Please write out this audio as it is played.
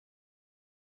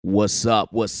What's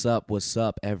up? What's up? What's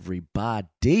up,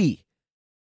 everybody?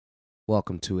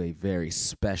 Welcome to a very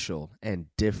special and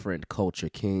different Culture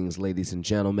Kings, ladies and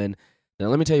gentlemen. Now,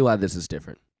 let me tell you why this is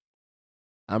different.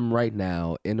 I'm right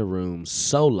now in a room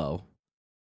solo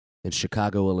in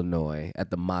Chicago, Illinois,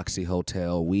 at the Moxie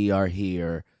Hotel. We are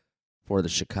here for the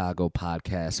Chicago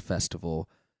Podcast Festival.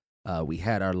 We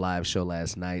had our live show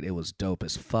last night. It was dope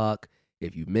as fuck.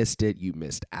 If you missed it, you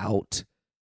missed out.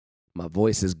 My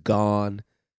voice is gone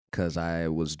because I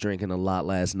was drinking a lot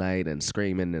last night and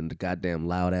screaming in the goddamn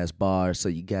loud-ass bar, so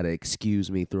you got to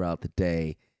excuse me throughout the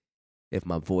day if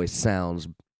my voice sounds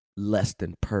less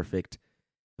than perfect.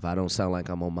 If I don't sound like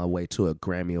I'm on my way to a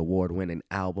Grammy Award-winning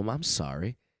album, I'm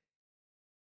sorry.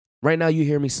 Right now, you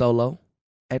hear me solo.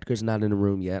 Edgar's not in the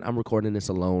room yet. I'm recording this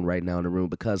alone right now in the room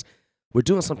because we're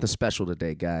doing something special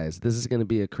today, guys. This is going to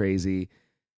be a crazy,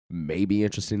 maybe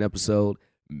interesting episode.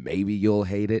 Maybe you'll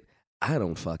hate it. I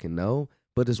don't fucking know.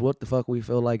 But it's what the fuck we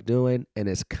feel like doing, and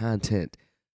it's content.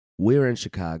 We're in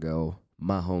Chicago,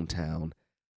 my hometown.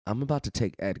 I'm about to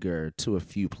take Edgar to a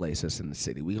few places in the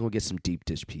city. We're going to get some deep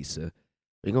dish pizza.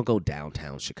 We're going to go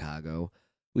downtown Chicago.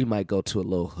 We might go to a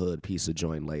little hood pizza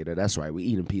joint later. That's right, we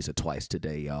eating pizza twice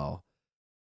today, y'all.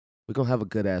 We're going to have a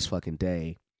good-ass fucking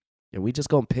day. And we just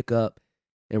going to pick up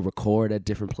and record at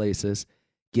different places,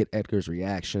 get Edgar's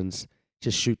reactions,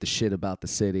 just shoot the shit about the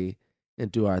city,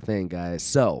 and do our thing, guys.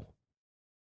 So,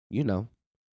 you know,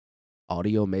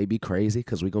 audio may be crazy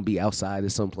because we're going to be outside in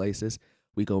some places.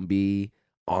 We're going to be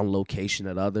on location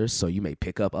at others, so you may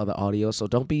pick up other audio. So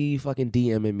don't be fucking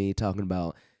DMing me talking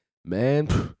about,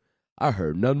 man, I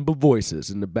heard nothing but voices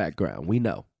in the background. We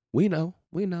know.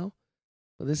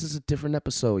 But this is a different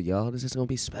episode, y'all. This is going to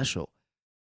be special.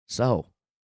 So,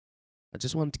 I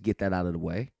just wanted to get that out of the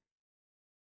way.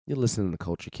 You're listening to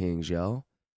Culture Kings, y'all.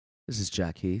 This is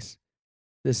Jacques.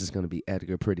 This is going to be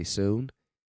Edgar pretty soon.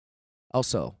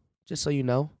 Also, just so you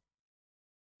know,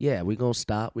 yeah, we're going to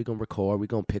stop, we're going to record, we're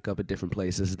going to pick up at different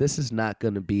places. This is not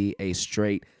going to be a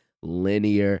straight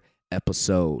linear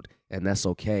episode, and that's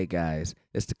okay, guys.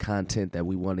 It's the content that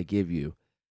we want to give you.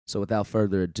 So without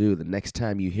further ado, the next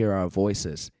time you hear our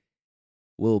voices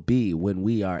will be when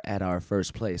we are at our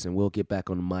first place, and we'll get back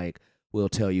on the mic. We'll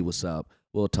tell you what's up.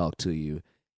 We'll talk to you.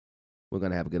 We're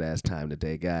going to have a good-ass time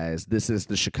today, guys. This is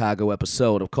the Chicago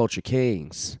episode of Culture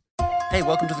Kings. Hey,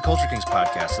 welcome to the Culture Kings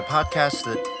podcast, a podcast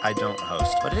that I don't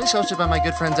host, but it is hosted by my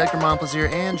good friends Edgar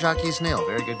Montplaisir and Jacques Neal.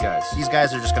 Very good guys. These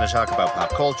guys are just going to talk about pop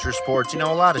culture, sports, a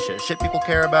lot of shit people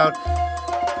care about.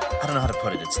 I don't know how to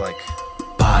put it. It's like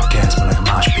podcast, but like a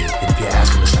mosh pit. And if you're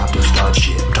asking to stop, don't start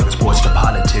shit. I'm talking sports to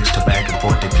politics to back and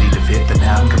forth. They plead the fifth, and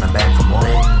now I'm coming back for more.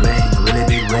 Bling, a really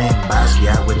big ring.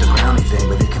 Basquiat with the crowny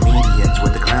thing, but the comedians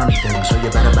with the clowny thing. So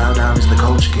you better bow down, it's the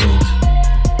Culture Kings.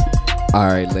 All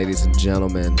right, ladies and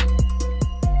gentlemen.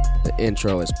 The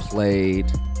intro is played.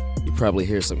 You probably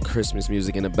hear some Christmas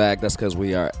music in the back. That's because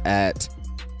we are at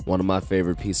one of my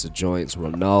favorite pizza joints,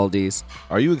 Rinaldi's.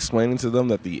 Are you explaining to them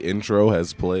that the intro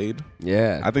has played?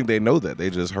 Yeah. I think they know that. They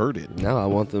just heard it. No, I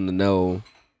want them to know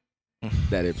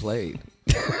that it played.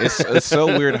 It's so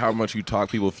weird how much you talk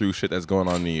people through shit that's going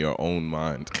on in your own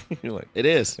mind. You're like, it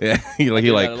is. Yeah. You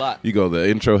go, the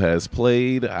intro has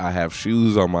played. I have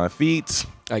shoes on my feet.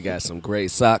 I got some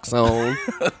great socks on.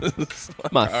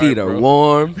 My feet are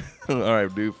warm. All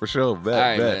right, dude, for sure. All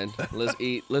right, man. Let's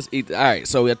eat. All right,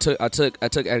 so I took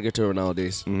Edgar to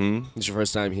Rinaldi's. Mm-hmm. It's your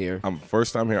first time here.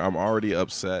 First time here. I'm already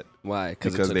upset. Why?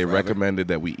 Because they recommended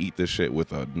that we eat this shit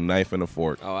with a knife and a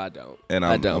fork. Oh, I don't. And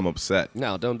I'm upset.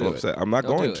 No, don't do I'm upset. I'm not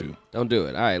going to. Don't do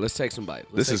it. All right, let's take some bites.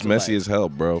 This is messy as hell,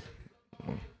 bro.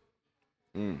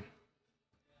 Okay.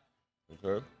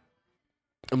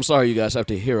 I'm sorry you guys have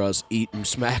to hear us eat and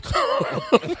smack.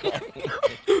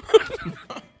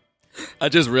 I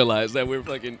just realized that we're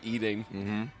fucking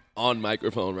eating on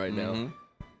microphone right now.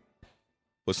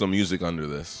 Put some music under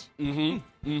this.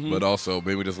 But also,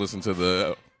 maybe just listen to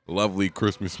the lovely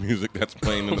Christmas music that's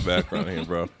playing in the background here,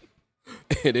 bro.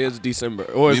 It is December.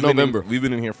 Or it's November. We've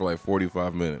been in here for like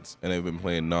 45 minutes, and they've been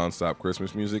playing nonstop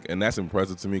Christmas music, and that's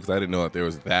impressive to me because I didn't know that there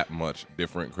was that much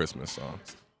different Christmas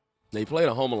songs. They played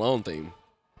a Home Alone theme.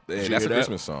 Hey, that's a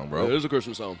Christmas song, bro. It is a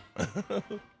Christmas song. All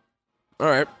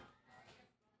right.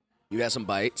 You got some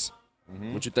bites.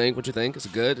 What you think? Is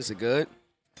it good? It's good.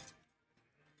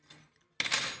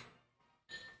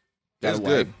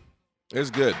 It's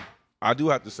good. I do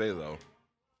have to say, though,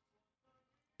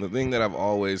 the thing that I've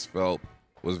always felt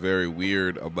was very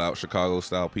weird about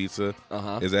Chicago-style pizza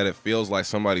is that it feels like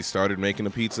somebody started making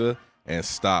the pizza and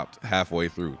stopped halfway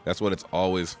through. That's what it's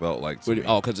always felt like to me.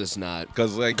 Oh, because it's not.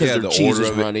 Because the cheese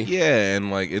is runny. Yeah,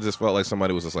 and like it just felt like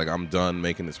somebody was just like, I'm done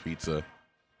making this pizza.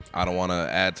 I don't want to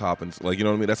add toppings. Like, you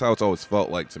know what I mean? That's how it's always felt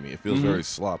like to me. It feels very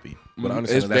sloppy. But I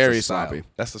understand It's that's very the style. sloppy.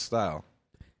 That's the style.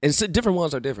 And so different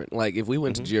ones are different. Like if we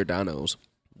went to Giordano's,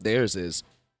 theirs is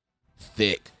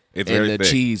thick. It's and very the thick.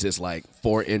 cheese is like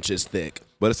 4 inches thick.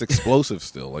 But it's explosive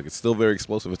still. Like, it's still very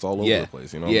explosive. It's all over the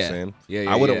place. You know what I'm saying?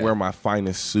 Yeah, I wouldn't wear my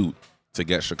finest suit to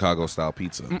get Chicago-style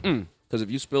pizza. Because if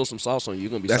you spill some sauce on you, you're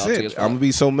going to be That's salty it. as I'm fuck. going to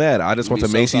be so mad. I just went to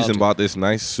You'll be so Macy's salty. and bought this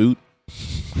nice suit.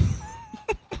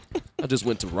 I just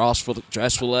went to Ross for the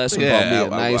dress for less and bought me a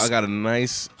nice I got a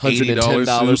nice $110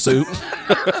 $80 suit.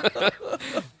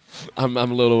 I'm a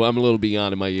little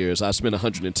beyond in my years. I spent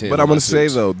 $110. But I'm gonna say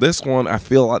though, this one I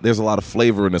feel like there's a lot of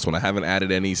flavor in this one. I haven't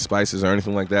added any spices or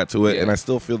anything like that to it, and I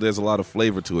still feel there's a lot of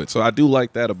flavor to it. So I do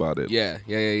like that about it. Yeah.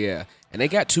 And they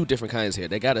got 2 different kinds here.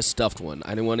 They got a stuffed one. I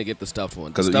didn't want to get the stuffed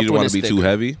one. Because you don't want to be too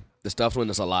heavy. The stuffed one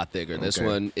is a lot thicker. This Okay.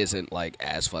 one isn't like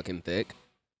as fucking thick.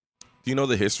 Do you know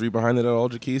the history behind it at all,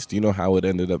 Jaquise? Do you know how it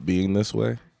ended up being this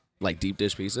way? Like deep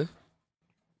dish pizza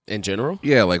in general?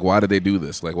 Yeah, like why did they do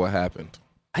this? Like what happened?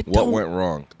 What went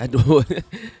wrong? I do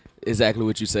exactly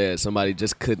what you said. Somebody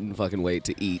just couldn't fucking wait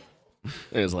to eat.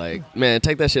 It was like, man,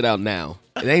 take that shit out now.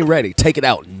 It ain't ready. Take it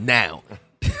out now.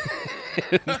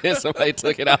 Then somebody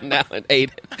took it out now and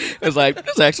ate it. It was like,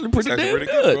 it's actually pretty damn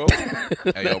good.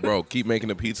 bro. Hey, yo, bro, keep making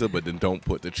the pizza, but then don't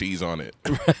put the cheese on it.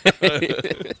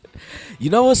 You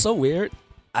know what's so weird?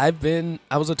 I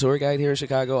was a tour guide here in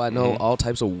Chicago. I know all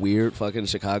types of weird fucking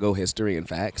Chicago history and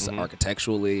facts,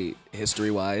 architecturally,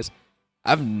 history-wise.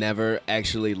 I've never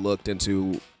actually looked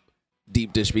into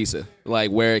deep dish pizza, like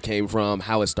where it came from,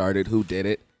 how it started, who did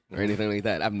it, or anything like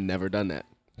that. I've never done that,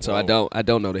 so I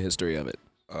don't know the history of it.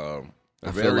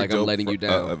 I feel like I'm letting you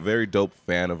down. A very dope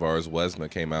fan of ours, Wesna,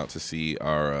 came out to see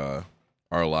our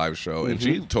live show, and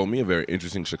she told me a very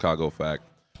interesting Chicago fact.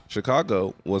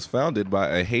 Chicago was founded by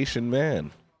a Haitian man.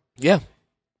 Yeah,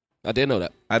 I did know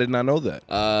that. I did not know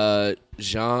that.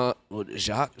 Jacques.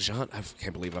 I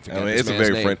can't believe I forgot. I mean, this man's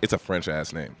name. It's a French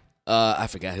ass name. I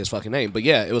forgot his fucking name, but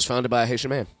yeah, it was founded by a Haitian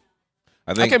man.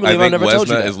 I think can't believe I never told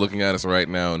you Wesna that. is looking at us right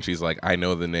now, and she's like, "I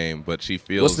know the name," but she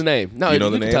feels. What's the name? No, you know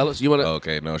the can name. tell us. You want to?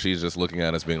 Okay, no, she's just looking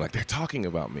at us, being like, "They're talking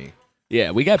about me."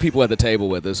 Yeah, we got people at the table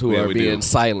with us who Yeah, are we being do.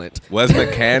 silent.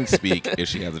 Wesna can speak if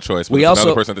she has a choice, but We there's also-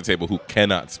 another person at the table who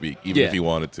cannot speak, even Yeah. if he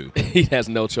wanted to. He has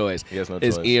no choice. He has no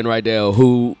It's choice. Ian Rydell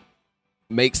who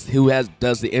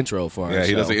does the intro for our Yeah, show.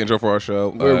 he does the intro for our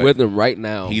show. We're with him right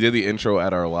now. He did the intro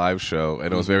at our live show,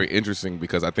 and it was very interesting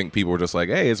because I think people were just like,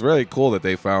 "Hey, it's really cool that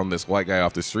they found this white guy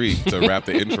off the street to rap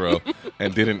the intro,"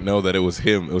 and didn't know that it was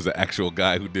him. It was the actual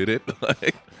guy who did it.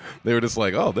 Like, they were just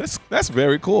like, "Oh, that's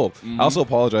very cool." I also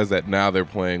apologize that now they're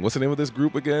playing. What's the name of this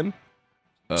group again?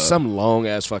 Some long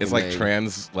ass fucking. It's like name.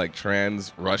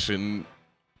 trans Russian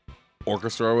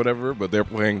orchestra or whatever, but they're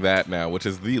playing that now, which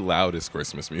is the loudest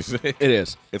Christmas music. It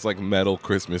is. It's like metal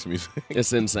Christmas music.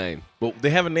 It's insane. But they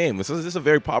have a name. This is a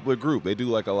very popular group. They do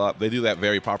like a lot. They do that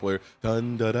very popular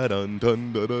dun da da dun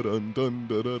dun da da dun dun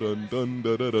da da dun dun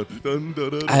da da dun dun da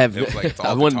da. I have. It was like, it's all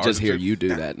I wouldn't guitars just and hear shit. you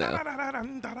do that now.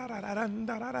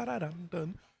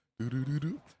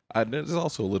 There's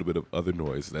also a little bit of other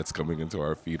noise that's coming into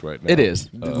our feed right now. It is.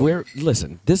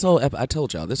 Listen. This whole. I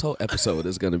told y'all this whole episode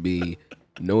is gonna be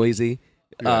noisy.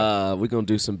 We're gonna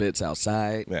do some bits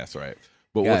outside. That's right.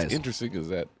 But Guys. what's interesting is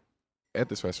that at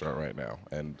this restaurant right now,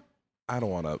 and I don't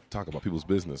want to talk about people's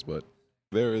business, but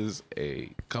there is a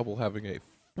couple having a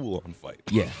full-on fight.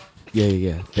 Yeah.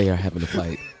 They are having a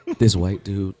fight. This white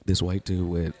dude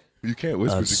with You can't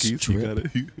whisper A the keys. You strip. gotta.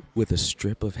 with a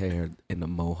strip of hair and a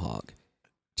mohawk,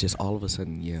 just all of a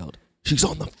sudden yelled, "She's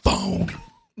on the phone!"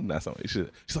 That's not.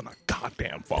 She's on a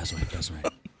goddamn phone. That's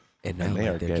right. And now And they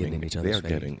like, are they're getting. in each They other's are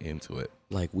face. getting into it.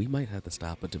 Like we might have to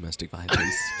stop a domestic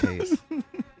violence case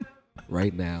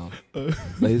right now,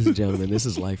 ladies and gentlemen. This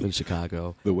is life in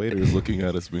Chicago. The waiter is looking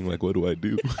at us, being like, "What do I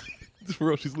do?" For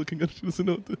real, she's looking at us. She doesn't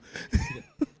know what to.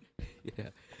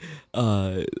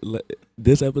 Yeah.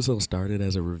 This episode started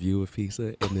as a review of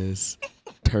pizza and is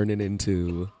turning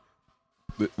into.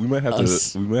 We might have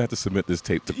Us. to. We might have to submit this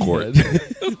tape to court. Yeah,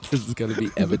 this is gonna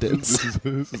be evidence.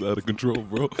 This is out of control,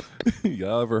 bro.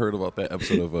 Y'all ever heard about that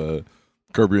episode of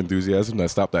Curb Your Enthusiasm that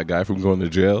stopped that guy from going to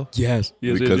jail? Yes,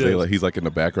 Because they he's like in the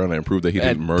background and proved that he At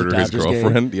didn't the murder his Dodgers game?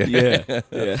 girlfriend. Yeah.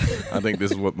 I think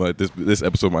this is what this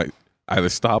episode might either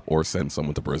stop or send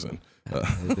someone to prison. I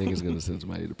think it's gonna send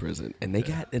somebody to prison. And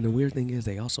the weird thing is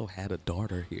they also had a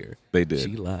daughter here. They did.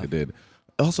 She left. They did.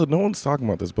 Also, no one's talking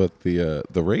about this, but the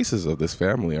races of this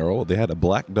family are old. They had a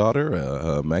black daughter,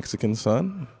 a Mexican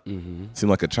son, seemed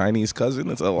like a Chinese cousin.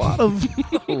 It's a lot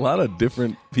of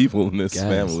different people in this Guys,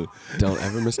 family. don't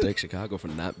ever mistake Chicago for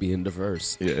not being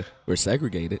diverse. Yeah, We're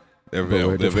segregated, They're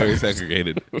very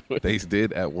segregated. They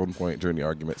did at one point during the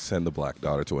argument send the black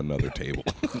daughter to another table.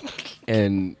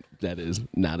 And that is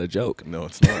not a joke. No,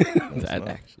 it's not. No, that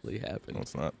actually happened. No,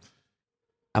 it's not.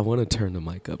 I want to turn the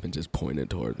mic up and just point it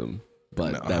toward them,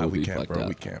 but that would be fucked up.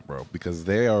 We can't, bro, because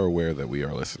they are aware that we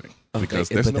are listening. Okay, because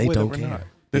there's no way that we're not.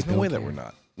 There's no way that care. We're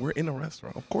not. We're in a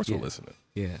restaurant. Of course we're listening.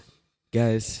 Yeah.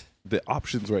 Guys. The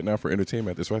options right now for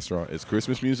entertainment at this restaurant is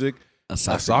Christmas music, a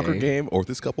soccer game, or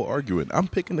this couple arguing. I'm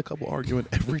picking the couple arguing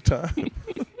every time.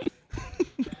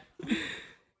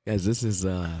 Guys, this is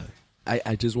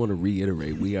I just want to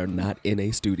reiterate, we are not in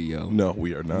a studio. No,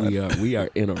 we are not. We are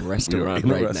in a restaurant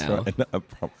now.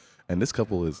 And this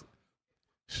couple is,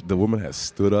 the woman has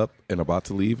stood up and about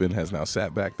to leave and has now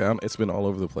sat back down. It's been all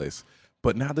over the place.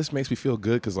 But now this makes me feel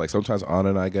good because, like, sometimes Anna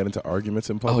and I get into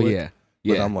arguments in public. Oh, yeah.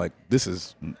 But I'm like,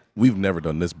 we've never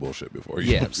done this bullshit before.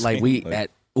 You know what I'm saying?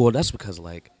 Well, that's because,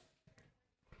 like,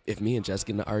 if me and Jess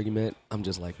get in an argument, I'm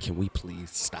just like, can we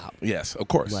please stop? Yes, of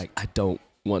course. Like, I don't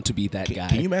want to be that guy.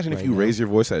 Can you imagine if you raise your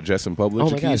voice at Jess in public? Oh,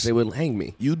 my gosh, they would hang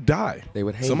me. You'd die. They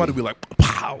would hang Somebody me. would be like,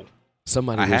 pow.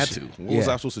 Somebody I had to. What was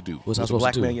I supposed to do? What was I a supposed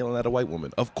black to do? man yelling at a white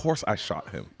woman. Of course I shot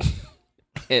him.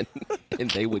 and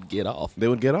they would get off. They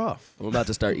would get off. I'm about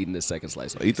to start eating this second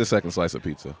slice. Eat the second slice of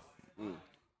pizza.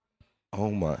 Oh,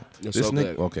 my. It's so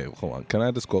good. Okay, hold on. Can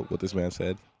I just quote what this man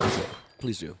said?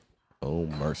 Please do. Oh,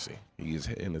 mercy. He's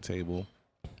hitting the table.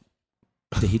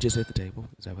 Did he just hit the table?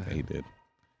 Is that what happened? He did.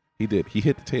 He did. He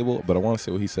hit the table, but I want to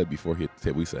say what he said before he hit the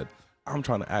table. He said, I'm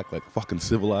trying to act like fucking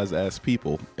civilized ass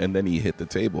people, and then he hit the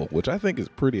table, which I think is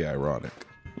pretty ironic.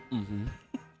 Mm-hmm.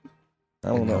 I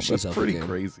don't know. That's pretty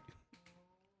crazy.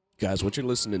 Guys, what you're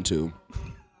listening to,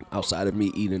 outside of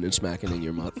me eating and smacking in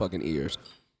your motherfucking ears,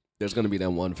 there's going to be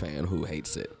that one fan who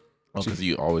hates it. Oh, because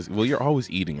you're always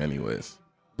eating anyways.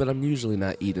 But I'm usually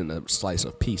not eating a slice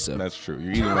of pizza. That's true.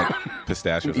 You're eating like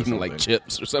pistachios or eating something. like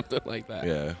chips or something like that.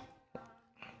 Yeah.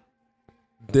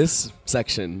 This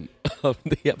section of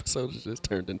the episode has just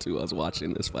turned into us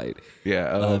watching this fight.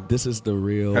 Yeah. This is the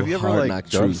real have you ever hard like knock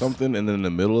done truth. something and then in the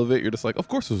middle of it you're just like, of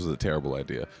course this was a terrible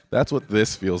idea. That's what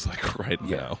this feels like right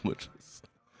now, which is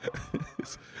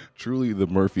it's truly the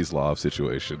Murphy's Law of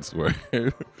situations where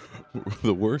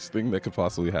the worst thing that could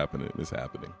possibly happen is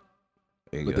happening.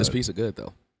 And, but this piece of good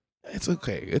though. It's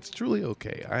okay. It's truly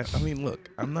okay. I mean, look,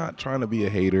 I'm not trying to be a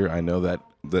hater. I know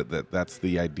that's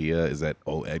the idea is that,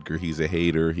 oh, Edgar, he's a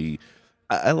hater.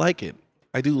 I like it.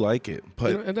 I do like it.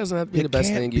 But it doesn't have to be the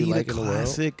best thing you like in the world.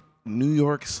 Classic New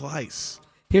York slice.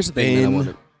 Here's the thing that I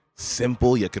want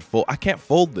simple. You could fold. I can't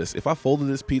fold this. If I folded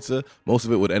this pizza, most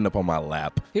of it would end up on my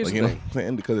lap. Here's the you know thing. what I'm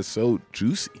saying? Because it's so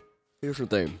juicy. Here's the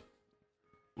thing.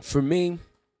 For me,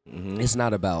 Mm-hmm. it's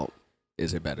not about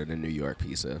is it better than New York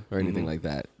pizza or anything like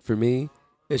that. For me,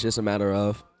 it's just a matter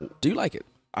of do you like it?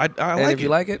 I and like if it. you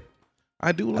like it,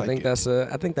 I do like it.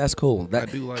 I think that's cool. I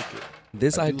do like it.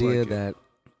 This I do idea like that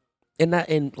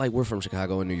and like we're from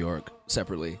Chicago and New York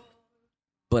separately,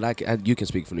 but you can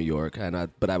speak for New York,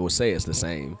 but I would say it's the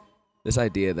same. This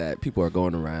idea that people are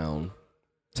going around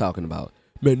talking about,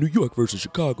 man, New York versus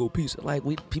Chicago pizza. Like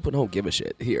people don't give a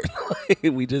shit here.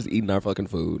 We just eating our fucking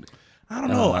food. I don't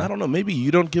know. I don't know. Maybe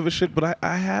you don't give a shit, but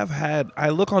I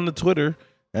look on the Twitter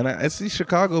and I see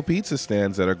Chicago pizza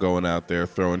stands that are going out there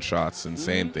throwing shots and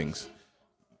saying things.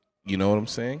 You know what I'm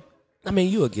saying? I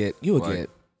mean, you would get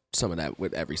some of that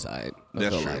with every side.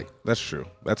 That's true. Like. That's true.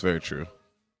 That's very true.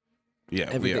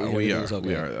 Yeah, we are. Okay.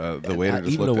 We are. The waiter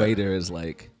just even looked the at waiter is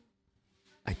like,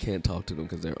 I can't talk to them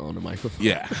because they're on the microphone.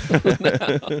 Yeah,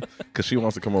 because she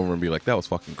wants to come over and be like, "That was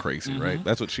fucking crazy," right?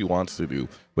 That's what she wants to do,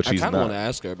 but she's I kind not. of want to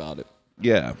ask her about it.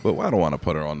 Yeah, but I don't want to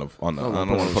put her on the. I don't want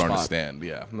to put her on the spot. stand.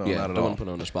 Yeah, no, Yeah, not at don't all. want to put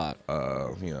her on the spot.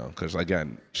 Because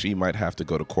again, she might have to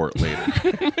go to court later.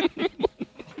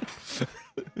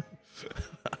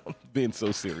 I'm being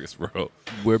so serious, bro.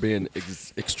 We're being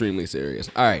extremely serious.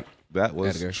 All right, That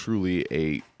was Edgar. truly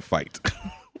a fight.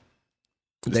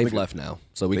 They've left now,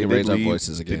 so we They can did raise our leave.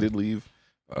 voices again. They did leave.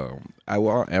 I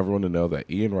want everyone to know that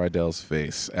Ian Rydell's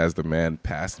face as the man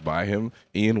passed by him,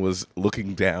 Ian was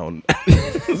looking down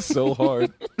so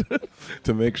hard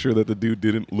to make sure that the dude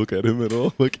didn't look at him at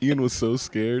all. Like, Ian was so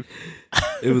scared.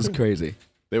 It was crazy.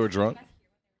 They were drunk.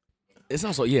 It's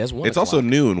also it's 1 It's also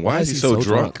o'clock. noon. Why is he so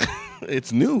drunk? drunk?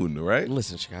 It's noon, right?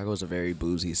 Listen, Chicago is a very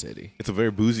boozy city. It's a very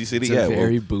boozy city. It's a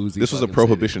very boozy. This was a fucking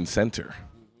prohibition center.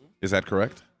 Is that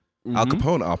correct? city. Al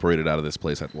Capone operated out of this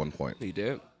place at one point. He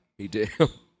did. He did.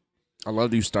 I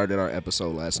love that you started our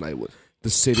episode last night with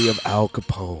the city of Al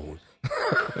Capone.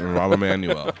 And Rahm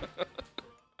Emanuel.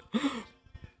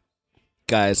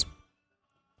 Guys,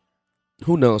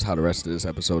 who knows how the rest of this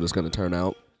episode is going to turn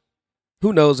out?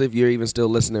 Who knows if you're even still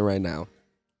listening right now?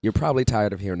 You're probably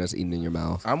tired of hearing us eating in your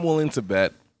mouth. I'm willing to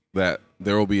bet that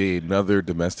there will be another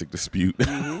domestic dispute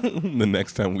the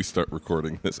next time we start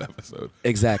recording this episode.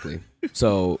 Exactly.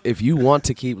 So if you want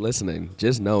to keep listening,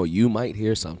 just know you might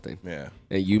hear something. Yeah.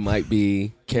 And you might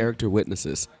be character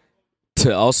witnesses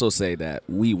to also say that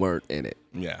we weren't in it.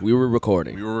 Yeah. We were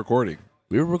recording. We were recording.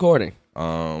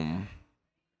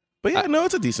 But yeah, no,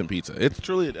 it's a decent pizza. It's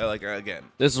truly, like, again.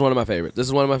 This is one of my favorites. This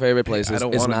is one of my favorite places. I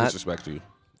don't want to disrespect you.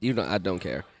 I don't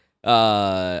care.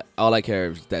 All I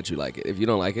care is that you like it. If you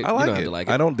don't like it, I like you don't it. have to like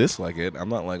it. I don't dislike it. I'm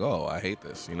not like, oh, I hate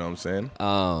this. You know what I'm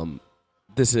saying?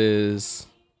 This is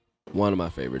one of my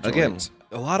favorite joints. Again,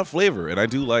 a lot of flavor. And I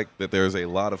do like that there's a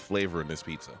lot of flavor in this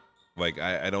pizza. Like,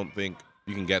 I don't think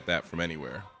you can get that from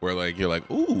anywhere. Where, like, you're like,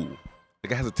 ooh.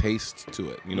 Like, it has a taste to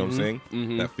it. You know what I'm saying?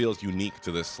 Mm-hmm. That feels unique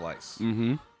to this slice.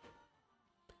 Mm-hmm.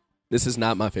 This is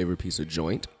not my favorite pizza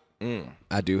joint.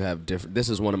 I do have different. This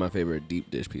is one of my favorite deep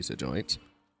dish pizza joints.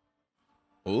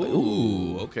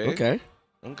 Ooh, okay.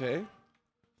 Okay.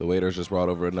 The waiters just brought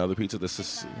over another pizza. This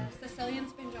is Sicilian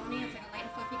spinjoni. It's like a light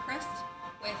and fluffy crust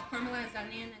with caramelized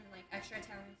onion and like extra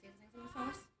Italian seasonings in the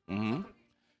sauce. Mm-hmm.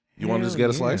 You want to just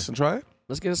get a slice and try it?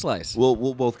 Let's get a slice.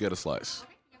 We'll both get a slice.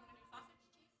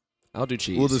 I'll do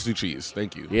cheese. We'll just do cheese.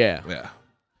 Thank you. Yeah.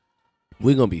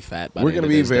 We're going to be fat by We're the end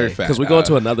going to of be this very day, fat. because we're going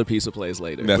to another pizza place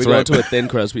later. That's we're right. going to a thin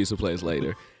crust pizza place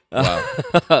later. Wow.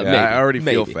 Maybe, I already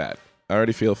feel maybe.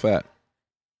 fat.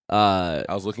 I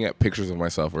was looking at pictures of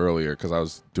myself earlier because I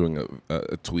was doing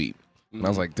a tweet. And I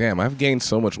was like, damn, I've gained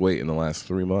so much weight in the last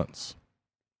 3 months.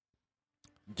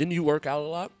 Didn't you work out a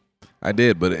lot? I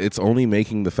did, but it's only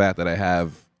making the fat that I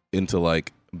have into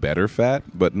like better fat,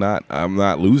 but I'm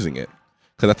not losing it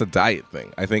because that's a diet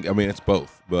thing. I mean, it's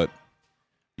both, but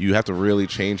you have to really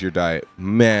change your diet.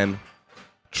 Man,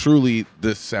 truly,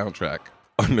 this soundtrack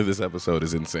under this episode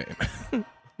is insane.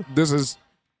 This is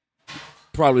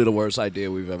probably the worst idea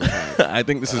we've ever had. I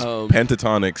think this is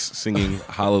Pentatonics singing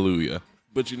Hallelujah.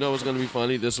 But you know what's going to be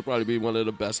funny? This will probably be one of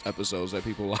the best episodes that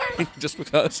people like, just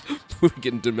because we're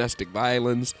getting domestic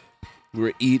violence,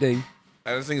 we're eating.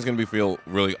 I just think it's going to feel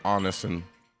really honest, and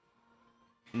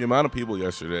the amount of people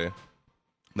yesterday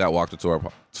that walked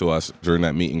up to us during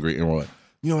that meet and greet and were like,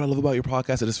 you know what I love about your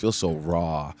podcast? It just feels so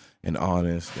raw and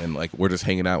honest, and like we're just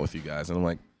hanging out with you guys. And I'm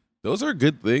like, those are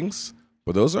good things,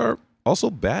 but those are also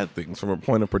bad things from a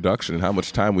point of production and how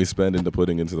much time we spend into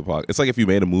putting into the podcast. It's like if you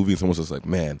made a movie and someone's just like,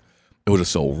 man, it was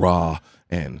just so raw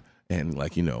and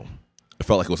like, you know, it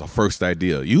felt like it was a first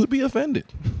idea. You would be offended.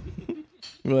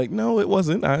 You're like, no, it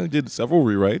wasn't. I did several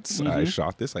rewrites. I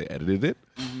shot this. I edited it.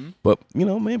 But, you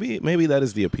know, maybe that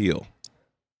is the appeal.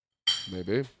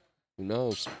 Maybe. Who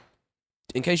knows?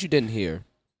 In case you didn't hear,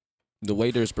 the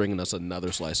waiter is bringing us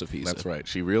another slice of pizza. That's right.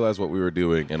 She realized what we were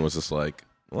doing and was just like,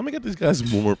 let me get these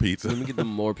guys more pizza. Let me get them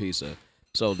more pizza.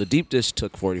 So the deep dish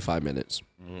took 45 minutes.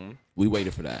 We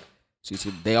waited for that.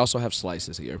 They also have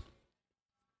slices here.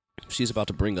 She's about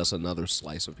to bring us another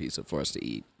slice of pizza for us to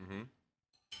eat.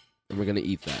 And we're going to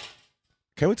eat that.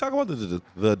 Can we talk about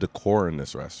the decor in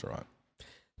this restaurant?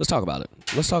 Let's talk about it.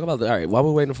 All right, while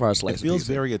we're waiting for our slice It feels of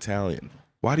pizza. very Italian.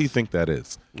 Why do you think that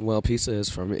is? Well, pizza is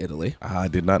from Italy. I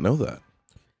did not know that.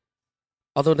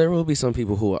 Although there will be some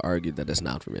people who will argue that it's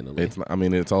not from Italy. It's not, I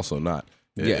mean, it's also not.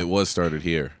 It was started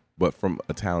here, but from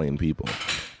Italian people.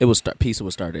 Pizza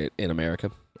was started in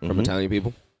America from Italian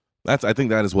people. I think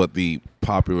that is what the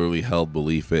popularly held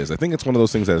belief is. I think it's one of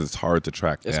those things that it's hard to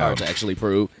track down. It's hard to actually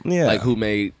prove. Yeah. Like who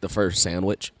made the first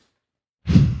sandwich.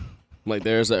 Like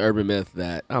there's an urban myth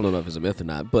that, I don't know if it's a myth or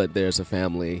not, but there's a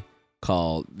family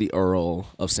called the Earl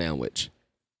of Sandwich.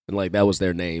 And like that was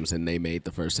their names and they made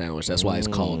the first sandwich. That's why it's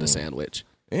called a sandwich.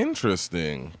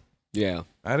 Interesting. Yeah.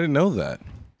 I didn't know that.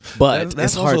 But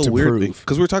That's it's hard also to a weird prove.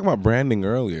 because we were talking about branding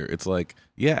earlier. It's like,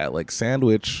 yeah, like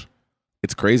sandwich.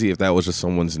 It's crazy if that was just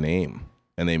someone's name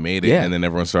and they made it and then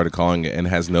everyone started calling it and it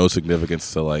has no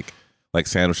significance to like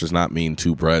sandwich does not mean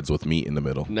two breads with meat in the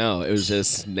middle. No, it was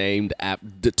just named after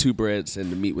the two breads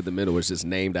and the meat with the middle was just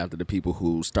named after the people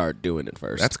who started doing it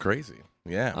first. That's crazy.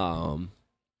 Yeah.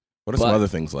 What are some but- other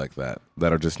things like that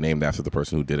are just named after the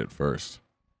person who did it first?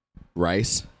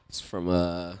 Rice. It's from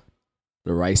the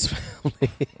Rice family.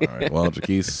 All right. Well,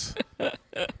 Jaquise,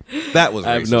 that was racist.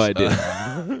 I have no idea.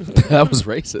 That was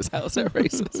racist. How is that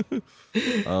racist?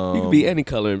 You can be any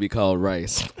color and be called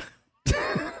Rice.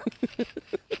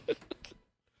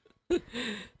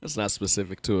 That's not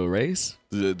specific to a race.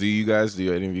 Do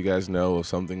any of you guys know of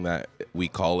something that we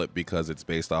call it because it's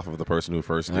based off of the person who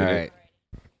first did All it? right.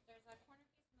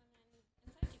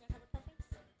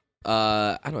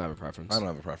 I don't have a preference. I don't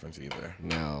have a preference either.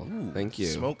 No, thank you.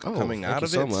 Smoke Oh, coming thank out you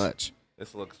of so it. much.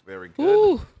 This looks very good.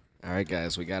 Ooh, All right,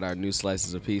 guys, we got our new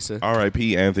slices of pizza.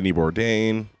 R.I.P. Anthony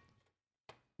Bourdain.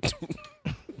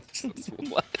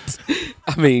 What?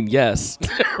 I mean, yes.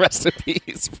 Rest in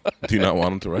peace. Do you not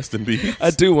want him to rest in peace?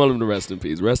 I do want him to rest in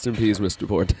peace. Rest in peace, Mr.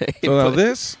 Bourdain. So now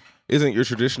this isn't your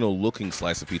traditional looking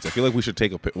slice of pizza. I feel like we should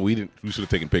take we should have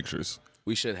taken pictures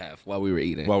We should have while we were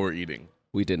eating. while we're eating.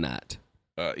 We did not.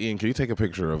 Ian, can you take a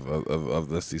picture of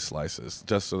these slices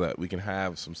just so that we can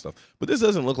have some stuff? But this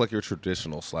doesn't look like your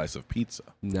traditional slice of pizza.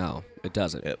 No, it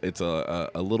doesn't. It's a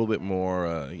little bit more.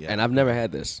 And I've never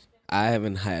had this. I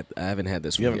haven't had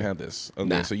this. You haven't had this. Okay,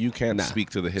 Nah. so you can't speak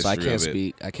to the history So I can't of it.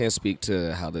 speak. I can't speak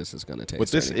to how this is going to taste.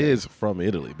 But this or anything. is from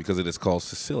Italy because it is called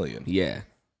Sicilian. Yeah.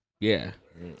 All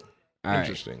right.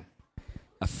 Interesting.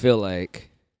 I feel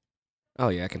like. Oh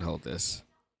yeah, I can hold this.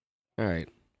 All right,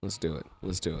 let's do it.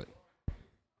 It's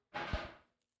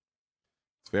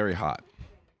very hot.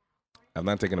 I'm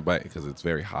not taking a bite because it's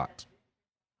very hot.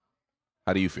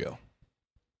 How do you feel?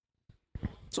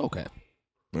 It's okay.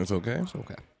 It's okay. It's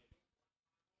okay.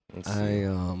 Let's see.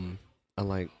 I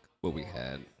like what we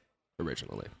had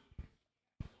originally.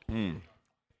 Mm.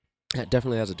 It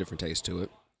definitely has a different taste to it.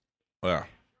 Yeah.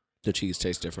 The cheese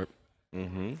tastes different.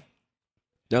 Mm-hmm.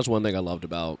 That's one thing I loved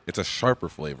about. It's a sharper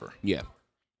flavor. Yeah.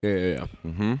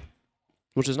 Mm-hmm.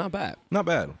 Which is not bad. Not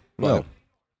bad. Well,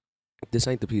 this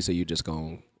ain't the pizza you just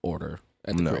gonna order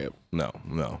at the crib.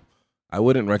 No. I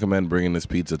wouldn't recommend bringing this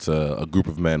pizza to a group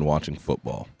of men watching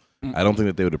football. I don't think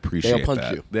that they would appreciate They'll punch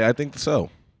that. you. Yeah, I think so.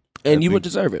 And you would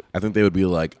deserve it. I think they would be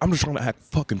like, I'm just trying to act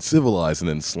fucking civilized and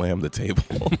then slam the table.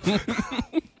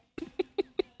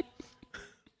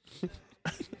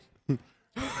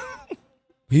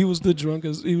 He was the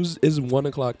drunkest. It's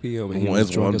 1:00 p.m. and he was It's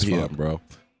drunk 1 as p.m., fuck. bro.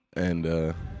 And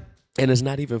it's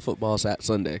not even football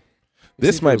Sunday.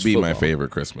 this See, might it's be my football.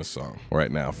 favorite Christmas song right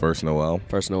now. First Noel.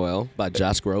 First Noel by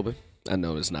Josh Groban. I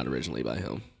know it's not originally by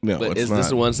him. No, but it's is this not.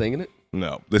 the one singing it?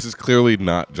 No, this is clearly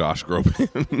not Josh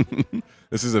Groban.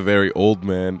 This is a very old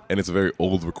man, and it's a very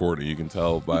old recording. You can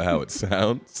tell by how it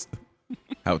sounds,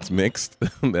 how it's mixed,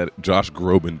 that Josh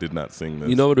Groban did not sing this.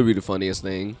 You know what would be the funniest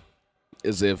thing?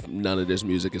 Is if none of this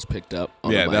music is picked up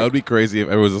on Yeah, the that mic. would be crazy if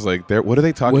everyone was just like, "What are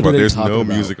they talking What are about? they There's talking no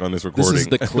about? music on this recording." This is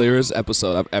the clearest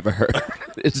episode I've ever heard.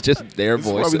 It's just their This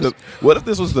is probably voices. what if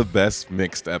this was the best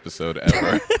mixed episode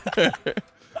ever?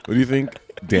 What do you think?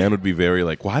 Dan would be very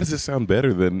like, why does it sound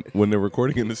better than when they're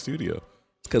recording in the studio?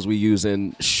 Because we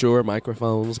using Shure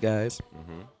microphones, guys.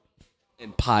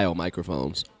 And Pile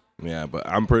microphones. Yeah, but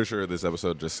I'm pretty sure this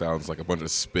episode just sounds like a bunch of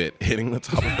spit hitting the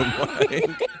top of the mic.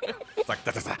 It's like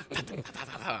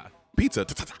pizza,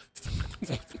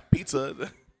 pizza.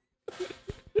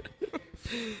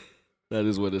 That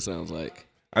is what it sounds like.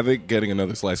 I think getting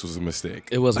another slice was a mistake.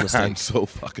 It was a mistake. I'm so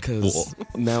fucking full.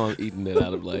 Because now I'm eating it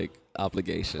out of like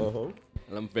obligation.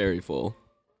 And I'm very full.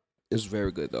 It's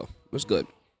very good though. It's good.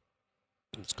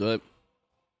 It's good.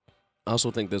 I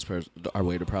also think our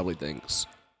waiter probably thinks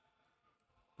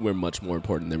we're much more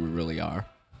important than we really are.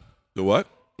 The what?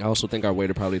 I also think our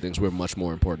waiter probably thinks we're much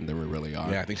more important than we really are.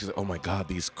 Yeah, I think she's like, oh my God,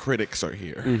 these critics are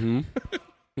here.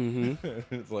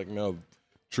 It's like, no,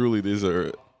 truly, these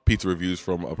are pizza reviews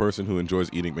from a person who enjoys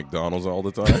eating McDonald's all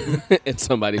the time. It's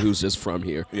somebody who's just from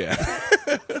here. Yeah.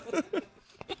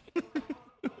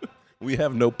 We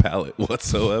have no palate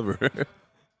whatsoever.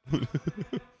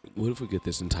 What if we get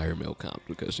this entire meal comped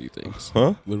because she thinks?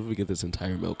 Huh? What if we get this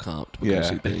entire meal comped because Yeah. she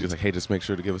And thinks? she's like, hey, just make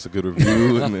sure to give us a good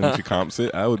review. And then she comps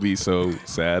it. I would be so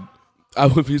sad. I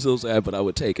would be so sad, but I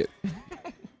would take it.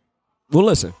 Well,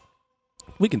 listen,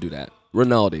 we can do that.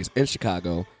 Rinaldi's in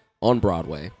Chicago on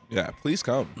Broadway. Yeah, please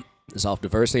come. It's off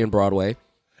Diversity and Broadway.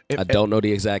 I don't know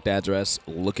the exact address.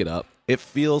 Look it up. It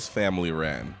feels family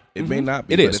ran. It may not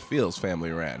be, It but is. it feels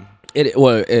family ran. It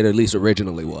at least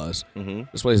originally was.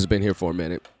 This place has been here for a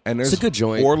minute. And It's there's a good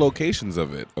joint. 4 locations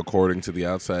of it, according to the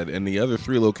outside. And the other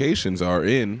 3 locations are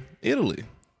in Italy.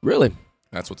 Really?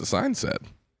 That's what the sign said.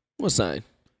 What sign?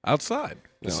 Outside.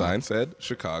 The No, sign said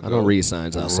Chicago. I don't read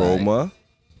signs outside. Roma,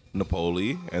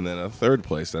 Napoli, and then a third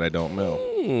place that I don't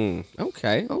know.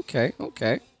 Okay.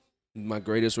 My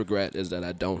greatest regret is that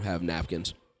I don't have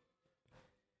napkins.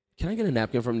 Can I get a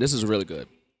napkin from? This is really good.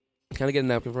 Can I get a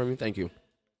napkin from you? Thank you.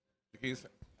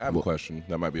 I have a question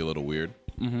that might be a little weird.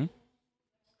 Mm-hmm.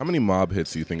 How many mob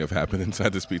hits do you think have happened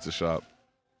inside this pizza shop?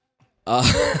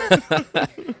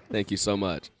 Thank you so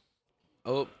much.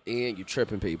 Oh, Ian, you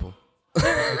tripping people.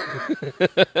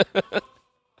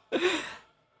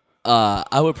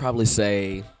 I would probably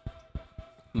say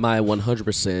my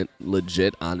 100%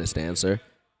 legit honest answer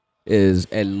is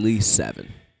at least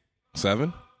 7.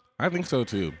 7? I think so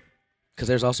too. Because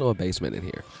there's also a basement in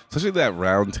here. Especially that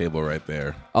round table right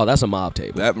there. Oh, that's a mob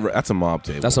table. That's a mob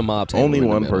table. That's a mob table. Only in the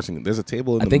one middle. person. There's a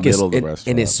table in I the think middle of the it's restaurant.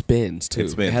 and it spins too.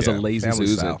 It has a lazy Family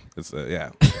Susan. style. It's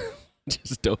yeah.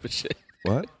 Just dope as shit.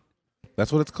 What?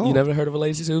 That's what it's called. You never heard of a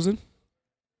lazy Susan?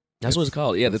 That's what it's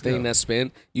called. Yeah, the let's thing go. that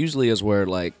spin usually is where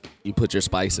like you put your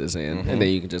spices in, and then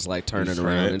you can just like turn You it turn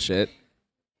around it. and shit.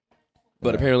 But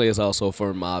Yeah. apparently, it's also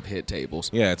for mob hit tables.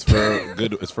 Yeah, it's for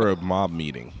good. It's for a mob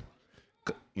meeting.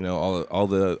 You know, all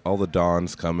the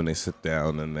dons come and they sit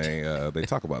down and they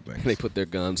talk about things. They put their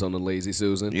guns on the lazy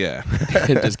Susan. Yeah.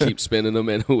 And just keep spinning them,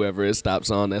 and whoever it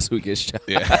stops on, that's who gets shot.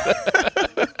 Yeah.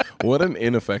 What an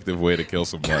ineffective way to kill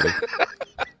somebody.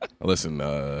 Listen,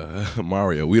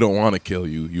 Mario, we don't want to kill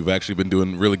you. You've actually been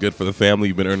doing really good for the family.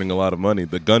 You've been earning a lot of money.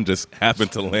 The gun just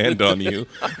happened to land on you.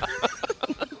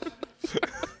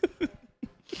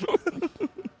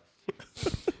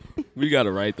 You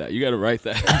gotta write that. You gotta write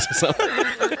that.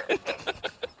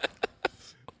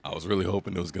 I was really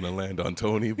hoping it was going to land on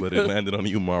Tony, but it landed on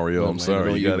you, Mario. I'm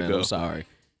sorry. You got to man. go. I'm sorry.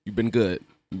 You've been good.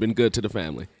 You've been good to the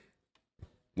family.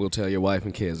 We'll tell your wife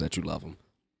and kids that you love them.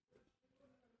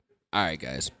 All right,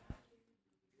 guys.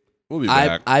 We'll be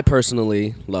back. I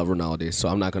personally love Rinaldi, so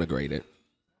I'm not going to grade it.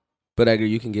 But Edgar,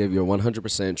 you can give your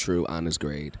 100% true, honest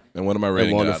grade. And what am I It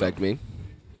rating won't it out affect of? me.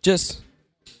 Just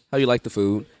how you like the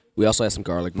food. We also had some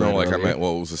garlic bread. No, like I earlier. meant,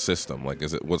 what was the system? Like,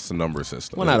 what's the number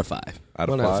system? 1 out of 5. Out of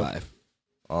 1 out of 5? 5.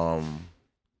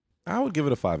 I would give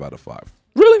it a 5 out of 5.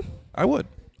 Really? I would.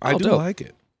 I Oh, do dope. like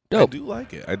it. Dope. I do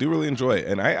like it. I do really enjoy it.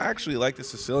 And I actually like the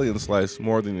Sicilian slice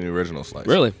more than the original slice.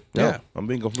 Really? Yeah. Dope. I'm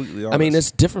being completely honest. I mean,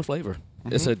 it's different flavor.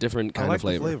 It's a different I kind like of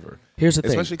flavor. the flavor. Here's the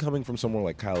thing. Especially coming from somewhere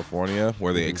like California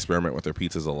where they experiment with their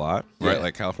pizzas a lot, right? Yeah.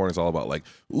 Like California's all about like,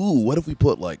 ooh, what if we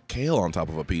put like kale on top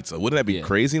of a pizza? Wouldn't that be Yeah.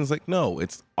 crazy? And it's like, no,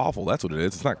 it's awful. That's what it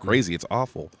is. It's not crazy. It's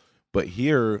awful. But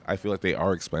here, I feel like they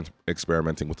are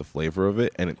experimenting with the flavor of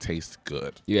it, and it tastes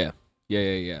good. Yeah.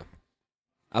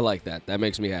 I like that. That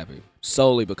makes me happy.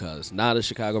 Solely because not a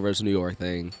Chicago versus New York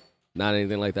thing, not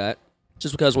anything like that.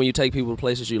 Just because when you take people to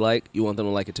places you like, you want them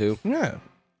to like it too. Yeah.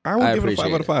 I would give it a 5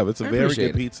 appreciate out of 5. It's a I very appreciate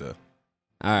good it. pizza.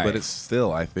 All right. But it's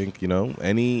still, I think,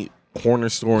 any corner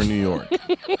store in New York,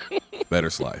 better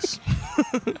slice.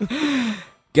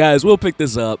 Guys, we'll pick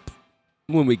this up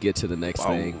when we get to the next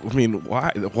thing. I mean,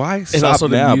 why also stop the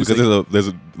now? music. Because there's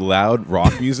a loud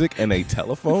rock music and a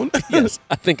telephone? Yes,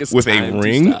 I think it's With a time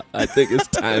ring? to stop. I think it's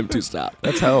time to stop.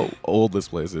 That's how old this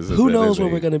place is. Who knows where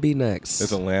we're going to be next?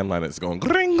 There's a landline that's going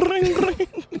ring, ring, ring.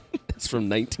 It's from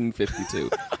 1952.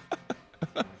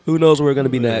 Who knows where we're going to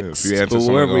be next? If you answer But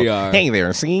someone, wherever we go, are. Hey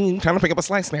there, see? Trying to pick up a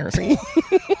slice there, see?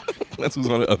 That's who's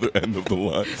on the other end of the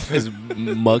line. It's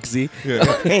Muggsy. Yeah.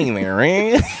 Hey there,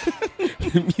 eh?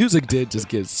 The music did just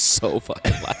get so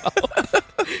fucking loud.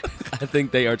 I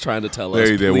think they are trying to tell us,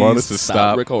 They want us to please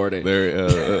stop recording.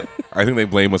 I think they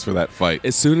blame us for that fight.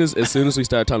 As soon as we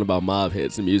start talking about mob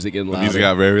hits, the music getting The louder, music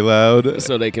got very loud.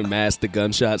 so they can mask the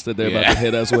gunshots that they're about to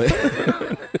hit us with.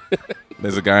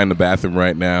 There's a guy in the bathroom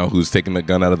right now who's taking the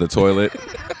gun out of the toilet.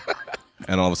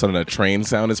 And all of a sudden, a train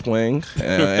sound is playing.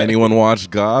 Anyone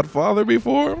watched Godfather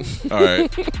before? All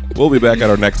right. We'll be back at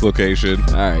our next location.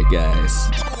 All right, guys.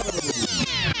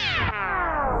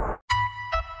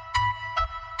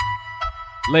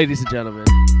 Ladies and gentlemen,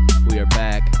 we are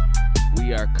back.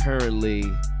 We are currently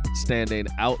standing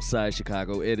outside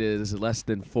Chicago. It is less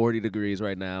than 40 degrees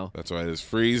right now. That's right. It's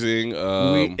freezing.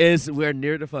 We're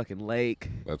near the fucking lake.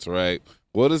 That's right.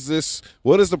 What is this?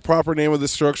 What is the proper name of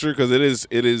this structure? Because it is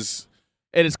It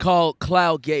is called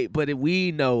Cloud Gate, but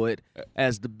we know it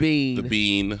as the Bean. the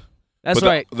Bean. That's but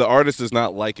right. The artist does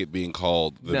not like it being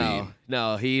called the Bean.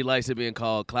 No, he likes it being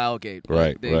called Cloud Gate.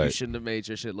 Right, Then You right. shouldn't have made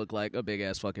your shit look like a big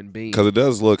ass fucking bean. Because it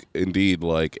does look indeed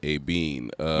like a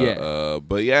bean. Yeah.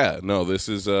 But yeah, no, this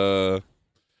is again,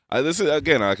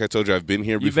 like I told you, I've been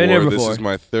here You've before. been here This before. is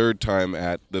my third time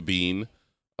at the Bean.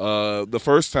 The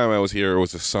first time I was here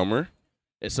was the summer,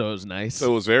 So it was nice.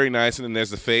 so it was very nice. And then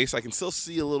there's the face. I can still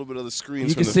see a little bit of the screens.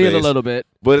 You from can the see face, it a little bit.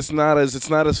 but it's not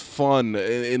as fun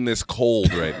in this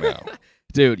cold right now.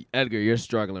 Dude, Edgar, you're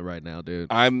struggling right now, dude.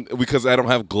 Because I don't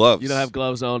have gloves. You don't have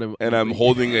gloves on. and I'm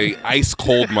holding a ice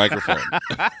cold microphone.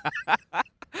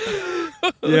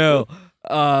 Yo,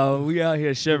 we out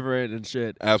here shivering and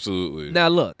shit. Absolutely. Now,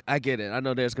 look, I get it. I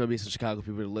know there's going to be some Chicago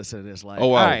people that listen to this like, Oh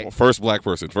wow! all right. First black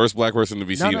person to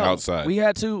be seen No, outside. We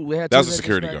had two. That was a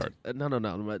security guard. No.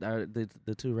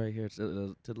 The two right here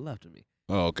to the left of me.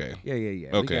 Oh, okay. Yeah. We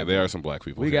Okay, got there more. are some black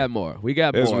people. We here. got more. We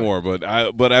got There's more. more, but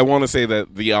I want to say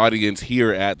that the audience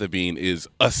here at the Bean is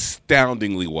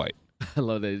astoundingly white. I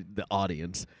love the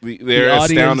audience. They're The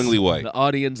audience- astoundingly white. The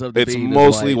audience of the It's Bean is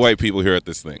mostly white people here at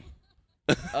this thing.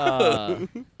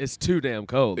 It's too damn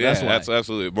cold. Yeah, That's why. that's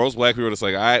absolutely. Most black people are just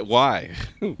like, why?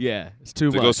 Yeah, it's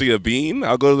too To much. go see a bean?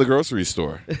 I'll go to the grocery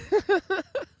store.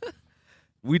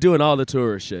 We doing all the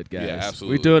tourist shit, guys. Yeah,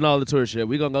 absolutely. We doing all the tourist shit.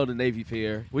 We gonna go to Navy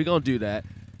Pier. We gonna do that.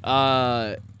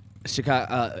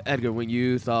 Chicago, Edgar, when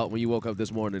you woke up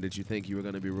this morning, did you think you were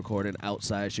gonna be recording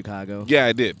outside Chicago? Yeah,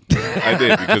 I did. I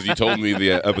did because you told me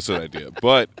the episode idea.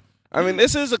 But I mean,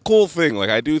 this is a cool thing. Like,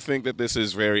 I do think that this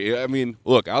is very. I mean,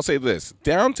 look, I'll say this: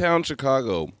 downtown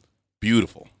Chicago,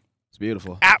 beautiful. It's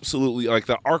beautiful. Absolutely, like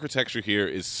the architecture here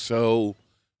is so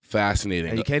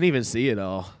fascinating. And you can't even see it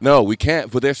all. No, we can't.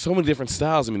 But there's so many different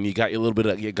styles. I mean, you got a little bit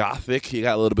of your Gothic, you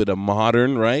got a little bit of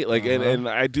modern, right? Like, and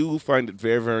I do find it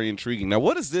very, very intriguing. Now,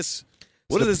 what is this?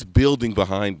 What is this building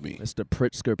behind me? It's the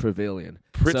Pritzker Pavilion.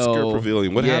 Pritzker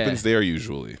Pavilion. What happens there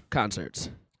usually? Concerts.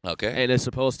 Okay. And it's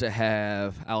supposed to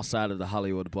have, outside of the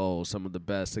Hollywood Bowl, some of the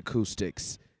best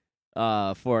acoustics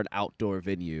for an outdoor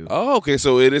venue. Oh, okay.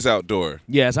 So it is outdoor.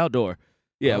 Yeah, it's outdoor.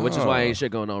 Yeah, which is why Oh. ain't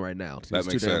shit going on right now. That It's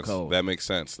makes too damn sense. cold. That makes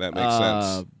sense. That makes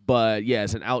sense. But yeah,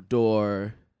 it's an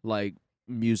outdoor like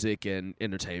music and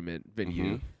entertainment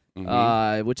venue,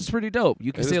 which is pretty dope.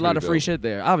 You can It see is a lot of pretty free dope. shit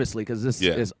there, obviously, because this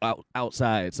Yeah. is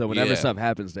outside. So whenever Yeah. stuff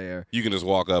happens there, You can just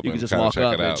walk up you and can just kinda walk check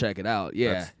up it and out. check it out.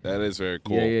 Yeah, That is very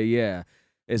cool. yeah.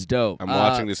 It's dope. I'm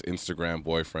watching this Instagram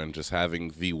boyfriend just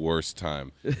having the worst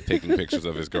time taking pictures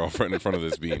of his girlfriend in front of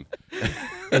this bean.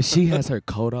 and she has her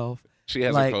coat off. She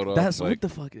has like her coat off. that's like, what the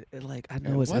fuck. Like I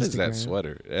know man, it's what is that Instagram.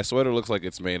 sweater? That sweater looks like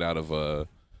it's made out of a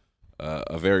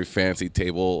very fancy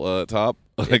table top.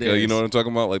 Like you is. know what I'm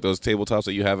talking about? Like those tabletops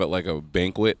that you have at like a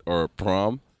banquet or a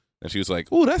prom. And she was like,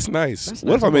 "Oh, that's nice. That's What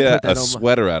nice. if I I'm made gonna a put that on my-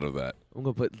 sweater out of that?" I'm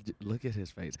gonna look at his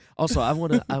face. Also, I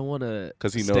wanna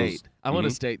 'Cause he knows. state. I wanna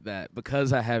Mhm. state that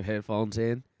because I have headphones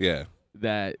in, Yeah.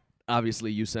 that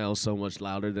obviously you sound so much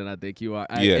louder than I think you are.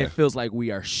 Yeah. It feels like we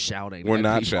are shouting. We're at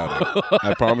not people. shouting.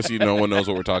 I promise you, no one knows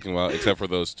what we're talking about except for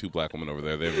those two black women over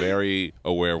there. They're very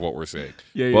aware of what we're saying.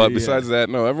 Yeah, But besides that,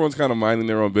 no, everyone's kind of minding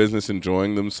their own business,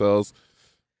 enjoying themselves.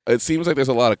 It seems like there's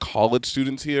a lot of college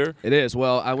students here. it is.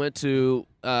 Well, I went to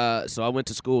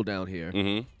school down here,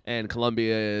 Mm-hmm. and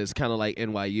Columbia is kind of like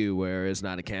NYU, where it's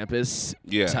not a campus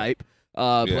Yeah. type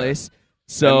Yeah. place. And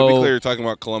to So be clear, you're talking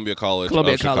about Columbia College.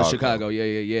 Columbia of College, Chicago.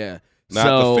 Yeah. Not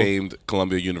so, the famed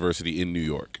Columbia University in New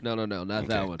York. No, not Okay,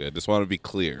 that one. good. Just want to be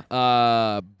clear.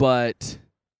 But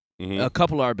Mhm. a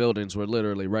couple of our buildings were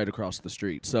literally right across the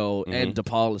street. So and Mhm.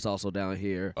 DePaul is also down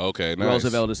here. Okay, nice.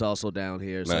 Roosevelt is also down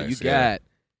here. So Nice, you yeah.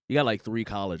 got like 3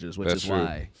 colleges, which That's is true.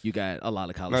 why you got a lot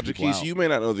of college Now, people Jaquise, out. you may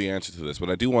not know the answer to this, but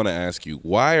I do want to ask you: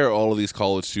 why are all of these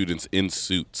college students in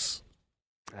suits?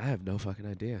 I have no fucking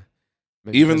idea.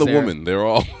 Maybe Even the because they're- women, they're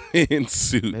all in Maybe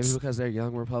suits. because they're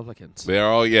young Republicans. They're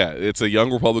all, yeah. It's a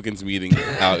young Republicans meeting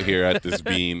out here at this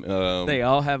bean. They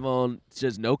all have on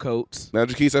just no coats. Now,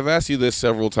 Jaquise, I've asked you this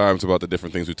several times about the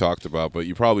different things we talked about, but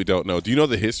you probably don't know. Do you know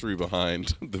the history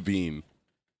behind the bean?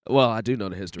 Well, I do know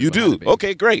the history. You behind do? the bean.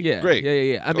 Okay, great. Yeah, great.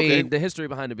 Yeah. I mean, Okay. the history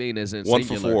behind the bean isn't 1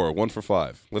 singular. for 4, 1 for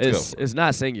 5. Let's go. It's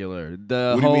not singular.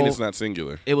 The What do whole you mean it's not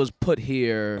singular? it was put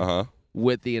here Uh-huh.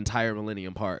 with the entire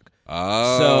Millennium Park.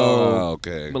 Oh,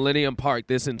 okay. Millennium Park,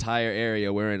 this entire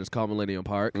area we're in is called Millennium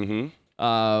Park,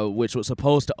 Mm-hmm. which was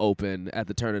supposed to open at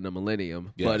the turn of the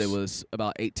millennium, but it Yes. was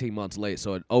about 18 months late,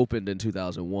 so it opened in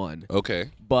 2001. Okay.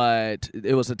 But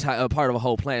it was a part of a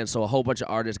whole plan, so a whole bunch of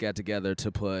artists got together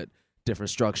to put different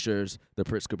structures, the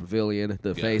Pritzker Pavilion, the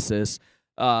Yeah. Faces,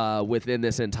 within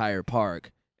this entire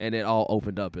park, and it all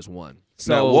opened up as one.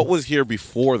 So Now, what was here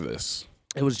before this?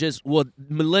 it was just,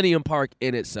 Millennium Park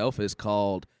in itself is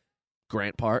called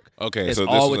Grant Park. Okay, It's so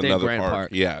this all is within another Grant park. Park.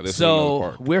 Yeah, this is So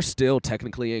another park. we're still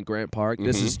technically in Grant Park.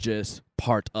 This Mhm. is just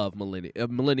part of Millennium.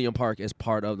 Millennium Park is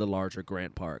part of the larger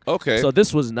Grant Park. Okay. So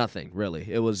this was nothing really.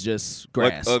 It was just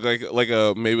grass. Like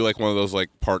maybe like one of those like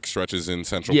park stretches in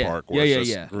Central Yeah, Park where yeah, it's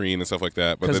yeah, just yeah. green and stuff like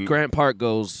that. But Because then Grant Park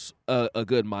goes a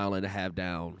good mile and a half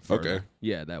down. Further. Okay.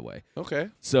 Yeah, that way. okay,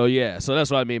 So yeah, so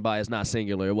that's what I mean by it's not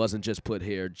singular. It wasn't just put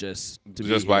here just to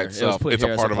just be by here. It was itself, put it's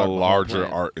here a as part of a whole larger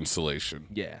plan. art installation.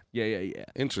 Yeah.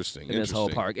 Interesting. In this whole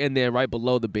park, and then right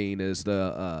below the bean is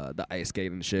the ice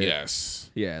skating and shit.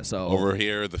 Yes. Yeah. So Over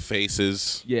here, the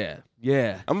faces. Yeah.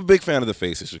 I'm a big fan of the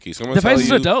faces, Shaquise. I'm gonna The tell faces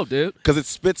you, are dope, dude. because it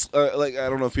spits like I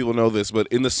don't know if people know this, but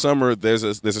in the summer there's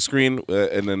a screen,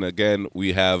 and then again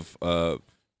we have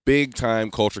big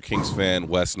time Culture Kings fan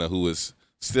Wesna, who is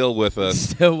still with us,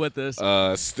 Still with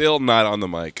us. still not on the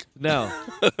mic. No.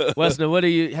 Weston, what do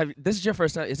you have? This is your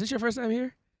first time. Is this your first time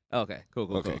here? Okay,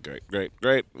 cool. Okay, great.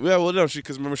 Yeah, well, no,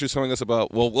 because remember she was telling us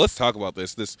about. Well, let's talk about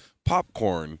this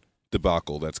popcorn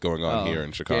debacle that's going on here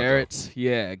in Chicago.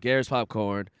 Garrett's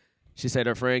Popcorn. She said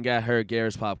her friend got her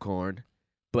Garrett's Popcorn,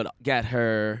 but got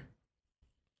her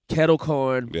kettle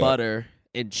corn, Yeah. butter,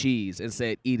 and cheese and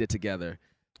said, "Eat it together,"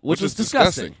 which was is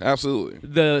disgusting. Absolutely.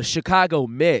 The Chicago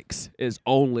mix is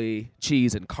only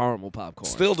cheese and caramel popcorn.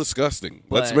 Still disgusting.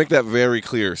 Let's But- make that very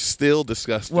clear. Still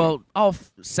disgusting. well,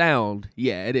 off sound,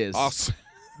 yeah, it is. Also,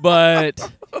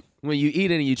 But when you eat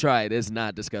it and you try it, it's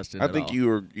not disgusting. I at think all.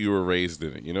 you were raised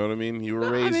in it. You know what I mean? You were I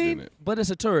raised mean, in it. but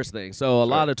it's a tourist thing, so a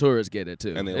lot of tourists get it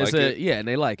too. And they It's like it? Yeah, and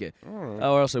they like it, All right.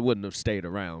 or else it wouldn't have stayed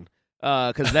around.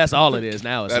 Because that's all it is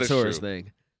now. It's That a is tourist true.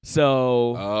 thing.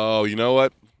 So Oh, you know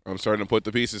what? I'm starting to put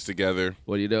the pieces together.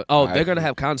 what do you do? Oh, I- they're gonna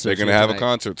have concerts. They're going to here have a tonight.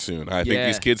 concert soon. I think Yeah.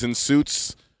 these kids in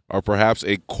suits are perhaps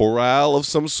a chorale of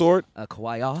some sort, A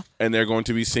choir. and they're going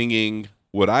to be singing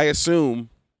what I assume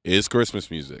is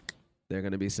Christmas music. They're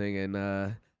gonna be singing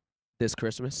this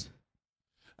Christmas.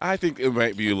 I think it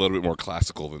might be a little bit more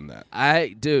classical than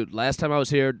that. Dude, last time I was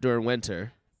here during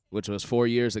winter, which was 4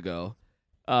 years ago,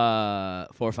 4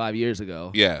 or 5 years ago.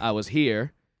 Yeah. I was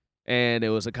here, and it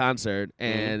was a concert,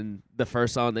 Mm-hmm. and the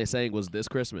first song they sang was "This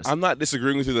Christmas." I'm not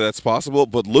disagreeing with you that that's possible,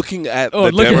 but looking at Oh,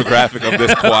 the look at- demographic of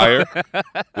this choir,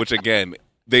 which again,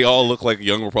 they all look like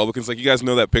young Republicans. Like, you guys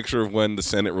know that picture of when the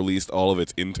Senate released all of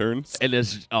its interns? And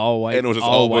it's all white. And it was just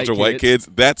all a bunch of white kids.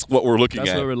 That's what we're looking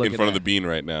That's at what we're looking in front of at. the bean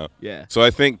right now. Yeah. So I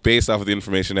think based off of the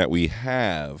information that we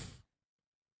have,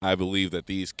 I believe that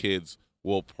these kids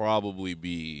will probably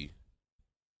be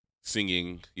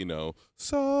singing,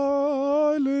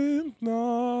 Silent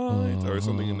Night or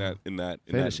something in that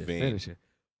Finish it. vein. Finish it.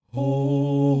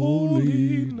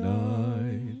 Holy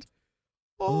night,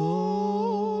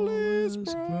 all is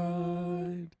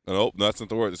bright. Nope, that's not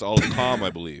the word. It's all is calm, I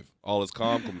believe. All is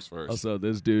calm comes first. Also,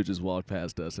 this dude just walked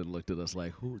past us and looked at us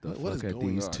like, "Who the What is fuck are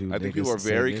going these on? two?" I think niggas people are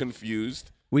very singing?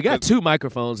 confused. We got 2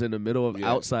 microphones in the middle of Yeah.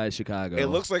 outside Chicago. It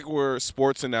looks like we're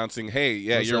sports announcing, hey,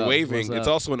 yeah, What's you're up? waving. What's It's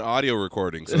up? also an audio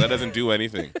recording, so that doesn't do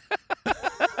anything.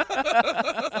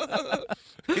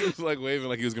 He was like waving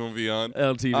like he was going to be on.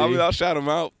 LTV. I mean, I'll shout him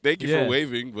out. Thank you Yeah. for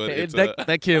waving, but it's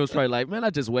that kid was probably like, "Man, I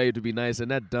just waved to be nice," and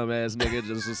that dumbass nigga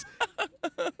just was,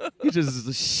 he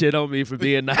just shit on me for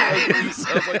being nice. I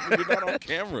was like, you're not on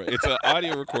camera. It's an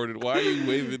audio recorded. Why are you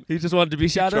waving? He just wanted to be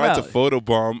shouted Tried to out.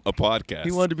 photobomb a podcast.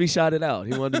 He wanted to be shouted out.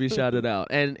 And Well,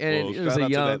 it was shout a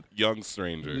out young, to that young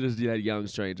stranger. just that young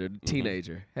stranger,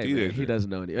 teenager. Hey, man, Teenager. he doesn't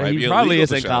know anything. Might He be probably illegal is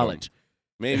to in shout him. college.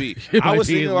 Maybe. It I might was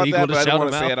be thinking about illegal that, to but I shout didn't want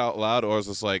him to say out. it out loud, or I was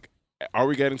just like, are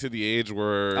we getting to the age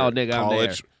where Oh, nigga, I'm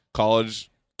there. college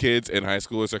kids and high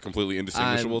schoolers are completely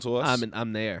indistinguishable to us?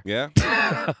 I'm there. Yeah? I'm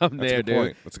That's there, a good dude.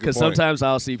 point. That's a good Because point. sometimes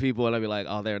I'll see people and I'll be like,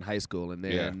 "Oh, they're in high school," and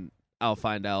then Yeah. I'll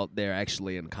find out they're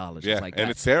actually in college. Yeah, It's like and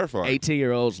that. it's terrifying.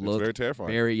 18-year-olds It's look very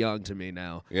terrifying. very young to me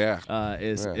now. Yeah.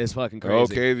 It's fucking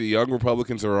crazy. Okay, the young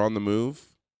Republicans are on the move.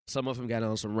 Some of them got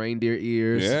on some reindeer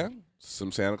ears. Yeah.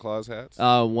 Some Santa Claus hats.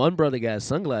 One brother got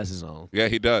sunglasses on. Yeah,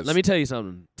 he does. Let me tell you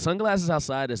something. Sunglasses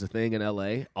outside is a thing in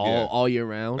LA all year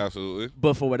round. Absolutely.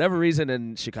 But for whatever reason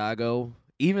in Chicago,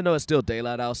 even though it's still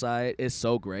daylight outside, it's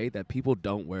so great that people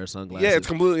don't wear sunglasses. Yeah, it's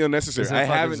completely unnecessary. It's I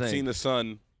fucking haven't insane. seen the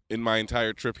sun in my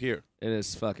entire trip here. And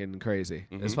it's fucking crazy.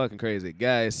 It's Mhm. fucking crazy.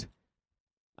 Guys,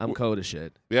 I'm cold as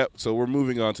shit. Yep. So we're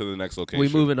moving on to the next location.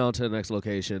 We're moving on to the next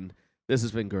location. This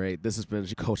has been great. This has been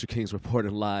Culture Kings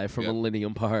reporting live from Yep.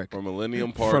 Millennium Park. from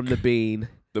Millennium Park. From the Bean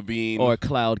the Bean. or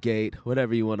Cloudgate,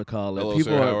 whatever you want to call it. Hello,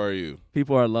 people sir. are How are you?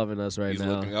 people are loving us right He's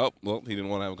now. looking up. Well, he didn't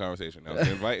want to have a conversation. I was going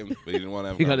to invite him, but he didn't want to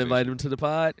have a You gotta conversation. invite him to the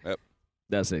pod? Yep.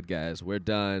 That's it, guys. We're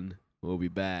done. We'll be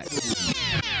back.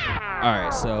 All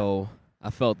right, so I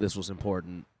felt this was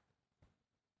important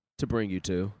to bring you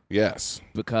to Yes.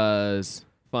 because,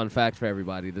 fun fact for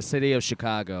everybody, the city of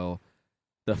Chicago,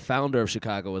 the founder of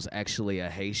Chicago was actually a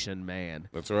Haitian man.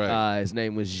 That's right. His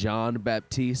name was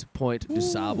Jean-Baptiste Point du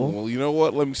Sable. Well, you know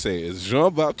what? Let me say it's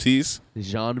Jean-Baptiste Point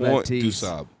du Jean-Baptiste.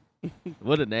 Sable.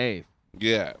 What a name.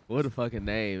 Yeah. What a fucking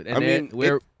name. And I mean,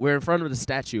 we're in front of the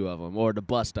statue of him, or the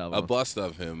bust of him. A bust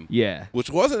of him, Yeah, which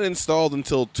wasn't installed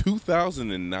until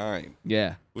 2009,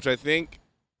 yeah. which I think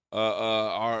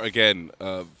are, again,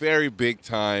 a very big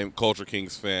time Culture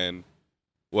Kings fan.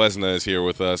 Wesna is here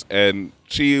with us, and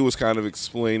she was kind of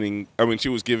explaining, she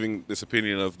was giving this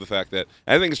opinion of the fact that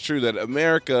I think it's true that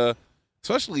America,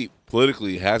 especially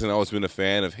politically, hasn't always been a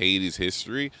fan of Haiti's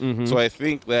history. Mhm. So I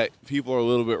think that people are a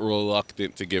little bit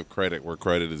reluctant to give credit where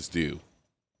credit is due.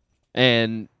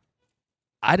 And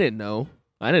I didn't know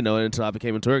it until I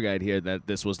became a tour guide here that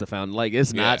this was the founder. Like,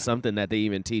 it's Yeah. not something that they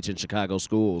even teach in Chicago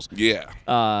schools. Yeah,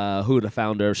 Who the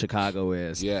founder of Chicago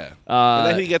is. yeah. And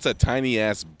then Uh, he gets a tiny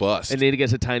ass bust. and then he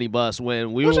gets a tiny bus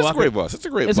when we Which were is a walking. great bus. It's a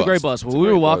great It's bus. a great bus. It's a We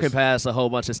were great walking bus. past a whole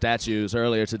bunch of statues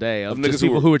earlier today of Of just niggas who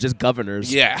people were- who were just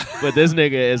governors. Yeah. But this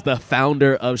nigga is the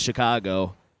founder of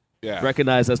Chicago. Yeah.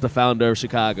 recognized as the founder of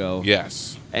Chicago.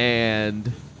 Yes.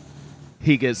 And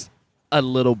he gets a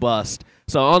little bust.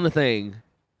 So on the thing,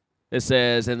 it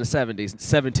says in the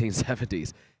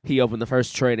 1770s, he opened the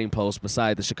first trading post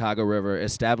beside the Chicago River,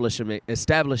 establishing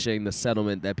the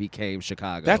settlement that became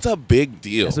Chicago. That's a big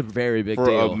deal. That's a very big for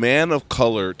deal. a man of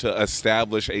color to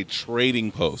establish a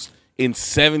trading post in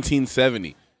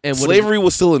 1770. And slavery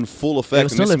was still in full effect. It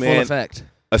was still and in this full man effect.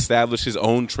 established his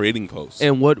own trading post.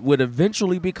 And what would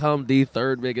eventually become the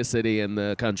third biggest city in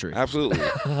the country. Absolutely.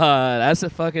 That's a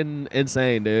fucking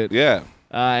insane, dude. Yeah.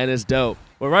 And it's dope.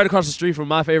 We're right across the street from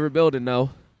my favorite building,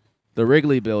 though. The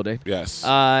Wrigley Building. Yes.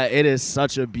 It is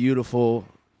such a beautiful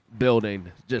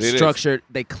building. Just It is. structured.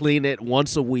 They clean it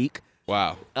once a week.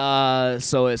 Wow.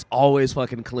 So it's always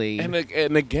fucking clean.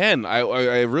 And again,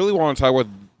 I really want to talk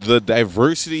about the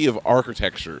diversity of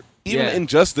architecture. Even Yeah. in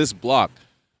just this block.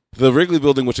 The Wrigley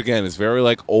Building, which again is very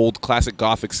like old classic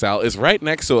Gothic style, is right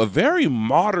next to a very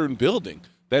modern building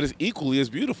that is equally as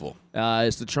beautiful.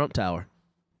 It's the Trump Tower.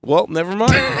 Well, never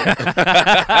mind.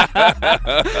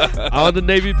 On the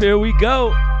Navy Pier we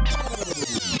go.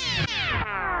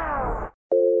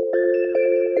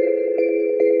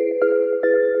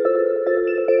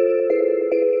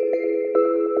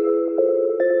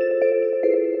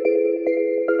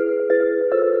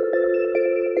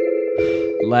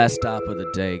 Last stop of the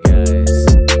day,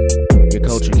 guys. Your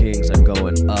Culture Kings are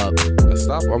going up. A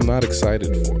stop I'm not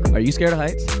excited for. Are you scared of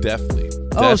heights? Definitely.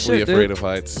 Oh, Definitely shit, afraid dude. of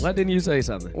heights. Why didn't you say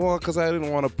something? Well, because I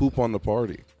didn't want to poop on the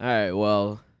party. All right,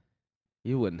 well,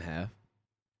 you wouldn't have.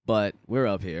 But we're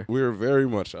up here. We're very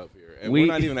much up here. And We- we're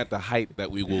not even at the height that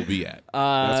we will be at.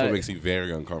 That's what makes me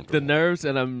very uncomfortable. The nerves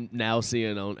that I'm now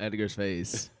seeing on Edgar's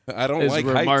face I don't is like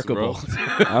remarkable. heights,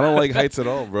 bro. I don't like heights at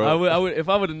all, bro. I would, if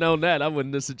I would have known that, I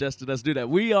wouldn't have suggested us do that.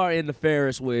 We are in the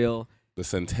Ferris wheel, The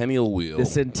Centennial Wheel. the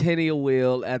Centennial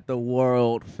Wheel at the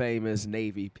world famous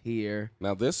Navy Pier.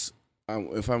 Now this,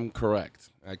 if I'm correct,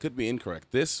 I could be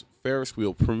incorrect. This Ferris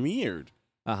wheel premiered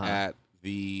Uh-huh. at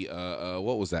the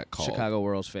what was that called? Chicago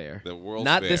World's Fair. The World's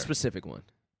Not Fair. this specific one.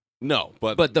 No,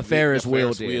 but the Ferris wheel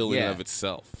Ferris did, wheel in yeah. and of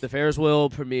itself. The Ferris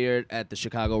wheel premiered at the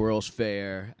Chicago World's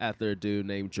Fair after a dude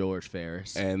named George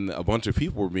Ferris. And a bunch of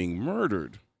people were being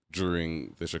murdered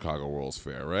during the Chicago World's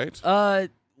Fair, right? I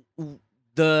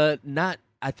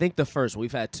think the first one,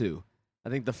 we've had two. I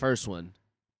think the first one,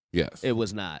 Yes. it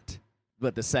was not.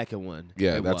 But the second one,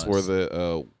 Yeah, it that's was. where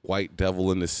the White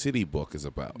Devil in the City book is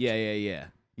about. Yeah.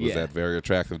 Was Yeah. that very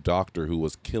attractive doctor who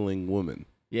was killing women.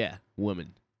 Yeah,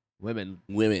 women. Women.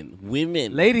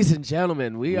 Ladies and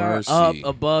gentlemen, we Mercy. are up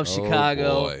above Oh,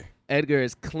 Chicago. boy. Edgar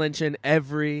is clenching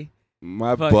every.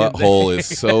 My Fucking butthole thing. is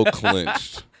so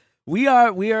clenched. We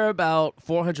are about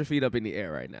 400 feet up in the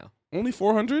air right now. Only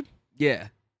 400? Yeah.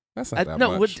 That's not that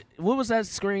no, much. what was that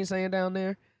screen saying down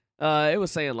there? It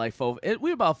was saying like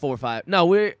we're about 4 or 5. No,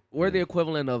 we're the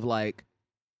equivalent of like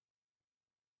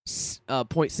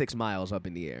 0.6 miles up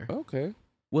in the air. Okay.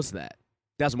 What's that?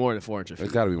 That's more than 400 feet.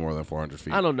 It's got to be more than 400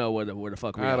 feet. I don't know where the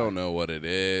fuck we are. I don't know what it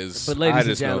is. But ladies I and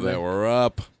just know gentlemen, that we're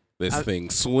up. This thing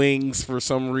swings for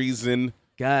some reason.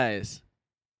 Guys,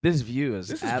 this view is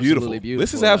This is absolutely beautiful.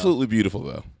 This is absolutely beautiful,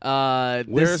 though.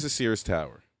 Where is this- the Sears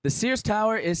Tower? The Sears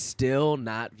Tower is still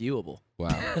not viewable. Wow.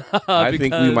 I think we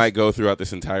Because, might go throughout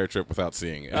this entire trip without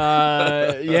seeing it.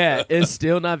 yeah, it's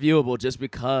still not viewable just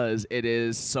because it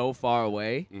is so far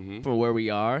away Mhm. from where we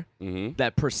are Mhm.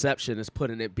 that perception is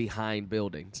putting it behind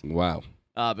buildings. Wow.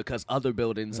 Because other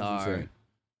buildings That's are insane.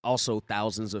 also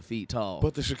thousands of feet tall.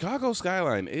 But the Chicago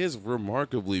skyline is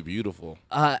remarkably beautiful.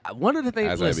 One of the things,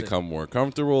 As listen, I become more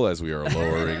comfortable, as we are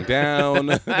lowering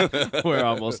down. we're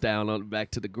almost down on back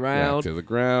to the Back ground. to the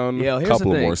ground. Yo, here's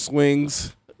couple the thing. more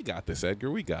swings. We got this,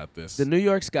 Edgar. We got this. The New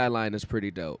York skyline is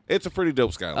pretty dope. It's a pretty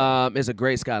dope skyline. It's a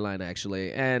great skyline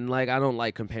actually, and like I don't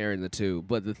like comparing the two,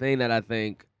 but the thing that I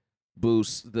think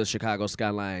boosts the Chicago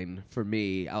skyline for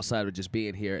me, outside of just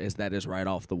being here, is that it's right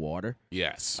off the water.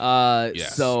 Yes.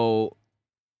 Yes. So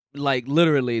like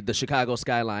literally, the Chicago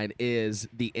skyline is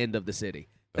the end of the city.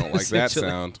 Don't like that essentially.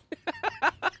 sound.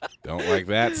 Don't like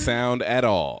that sound at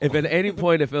all. If at any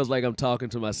point it feels like I'm talking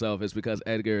to myself, it's because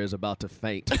Edgar is about to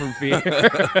faint from fear.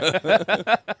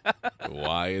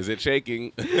 Why is it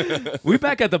shaking? We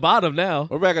back at the bottom now.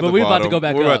 We're back at but the we're bottom. about to go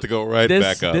back We're up. about to go right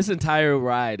back up. This entire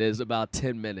ride is about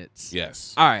 10 minutes.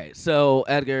 Yes. All right. So,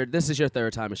 Edgar, this is your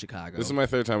third time in Chicago. This is my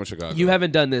third time in Chicago. You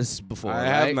haven't done this before, I right?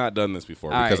 have not done this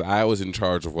before All because right. I was in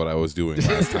charge of what I was doing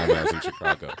last time I was in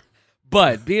Chicago.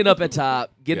 But being up at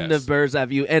top, getting Yes. the bird's eye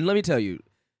view, and let me tell you,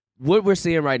 what we're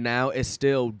seeing right now is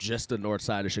still just the north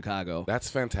side of Chicago. That's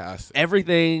fantastic.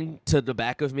 Everything to the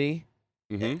back of me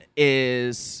Mm-hmm.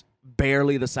 is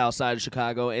barely the south side of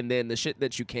Chicago, and then the shit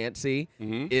that you can't see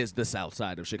is the south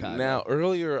side of Chicago. Now,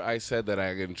 earlier I said that I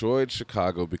enjoyed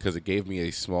Chicago because it gave me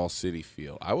a small city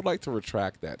feel. I would like to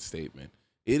retract that statement.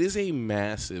 It is a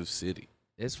massive city.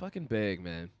 It's fucking big,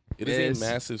 man. It is a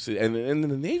massive city. And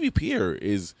the Navy Pier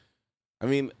is, I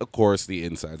mean, of course, the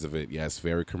insides of it, yes,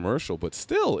 very commercial, but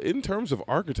still, in terms of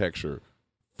architecture,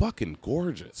 fucking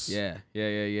gorgeous.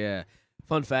 Yeah.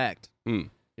 Fun fact.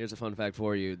 Here's a fun fact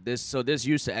for you. This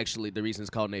used to actually, the reason it's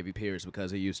called Navy Pier is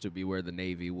because it used to be where the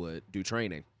Navy would do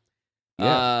training.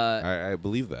 Yeah, I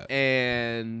believe that.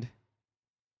 And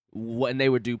when they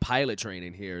would do pilot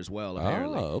training here as well,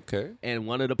 apparently. Oh, okay. And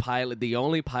one of the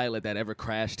only pilot that ever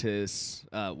crashed his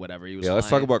whatever he was. Yeah, flying, let's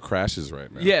talk about crashes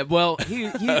right now. Yeah, well, he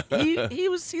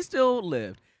still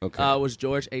lived. Okay. Was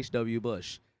George H.W.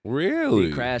 Bush. Really?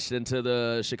 He crashed into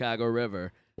the Chicago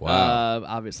River. Wow.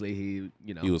 Obviously, he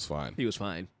was fine. He was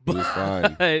fine. He was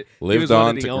fine. He Lived was one on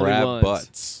of to the only grab ones.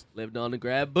 butts. Lived on to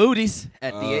grab booties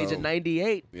at the age of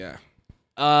 98. Yeah.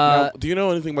 Now, do you know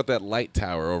anything about that light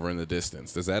tower over in the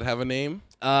distance? Does that have a name?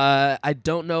 I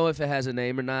don't know if it has a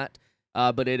name or not,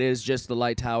 but it is just the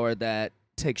light tower that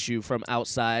takes you from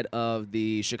outside of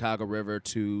the Chicago River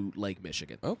to Lake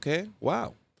Michigan. Okay.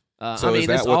 Wow. So is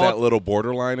that what that little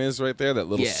borderline is right there? That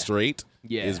little Yeah. strait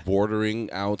Yeah. is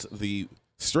bordering out the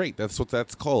strait. That's what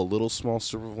that's called, a little small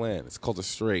strip of land. It's called a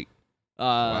strait.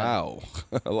 Wow.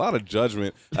 A lot of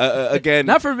judgment. Again,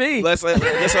 Not for me. Just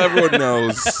so everyone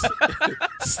knows,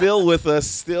 still with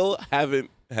us,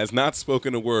 has not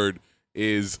spoken a word,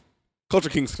 is Culture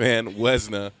Kings fan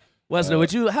Wesna. Wesna,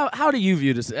 would you? How do you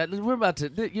view this? You're about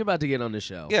to get on the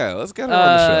show. Yeah, let's get her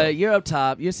on the show. You're up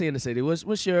top. You're seeing the city.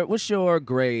 What's your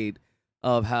grade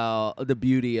of the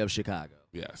beauty of Chicago?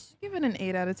 Yes. Give it an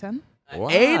 8 out of 10. Wow,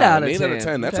 8 out of 10. 8 out of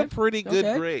 10. That's Okay. a pretty good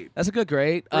Okay. grade. That's a good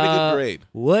grade. Pretty good grade.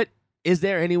 What is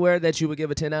there anywhere that you would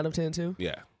give a 10 out of 10 to?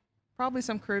 Yeah. Probably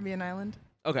some Caribbean island.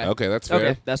 Okay. Okay, that's fair.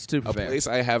 Okay, that's super A fair. place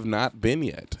I have not been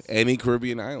yet. Any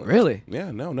Caribbean island. Really? Yeah,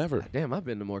 no, never. Damn, I've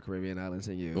been to more Caribbean islands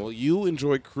than you. Well, you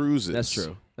enjoy cruises.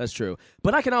 That's true.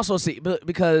 But I can also see,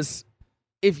 because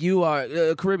if you are,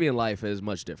 Caribbean life is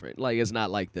much different. Like, it's not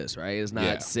like this, right? It's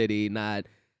not city, not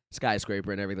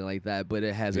skyscraper and everything like that, but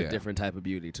it has a different type of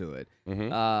beauty to it.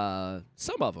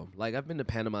 Some of them. Like, I've been to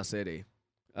Panama City.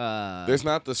 There's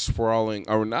not the sprawling,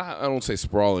 or not. I don't say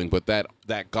sprawling, but that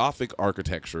Gothic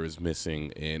architecture is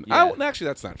missing in. Yeah. Actually,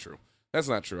 that's not true. That's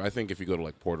not true. I think if you go to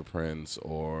like Port-au-Prince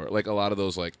or like a lot of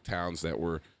those like towns that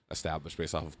were established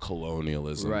based off of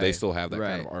colonialism, they still have that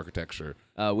kind of architecture.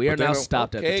 We are now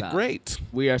stopped at the top. Okay, great.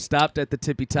 We are stopped at the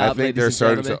tippy top. I think they're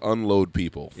starting to unload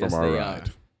people from Yes, our they ride.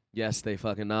 are. Yes, they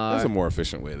fucking are. There's a more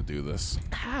efficient way to do this.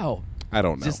 How? I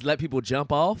don't know. Just let people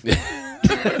jump off?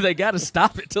 They got to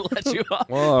stop it to let you off.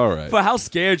 Well, all right. For how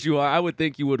scared you are, I would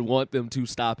think you would want them to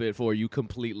stop it for you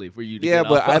completely, for you to Yeah, get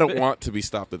but off I of don't it. want to be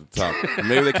stopped at the top.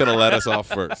 Maybe they could have let us off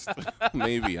first.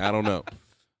 Maybe. I don't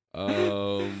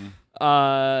know.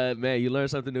 Man, you learn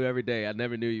something new every day. I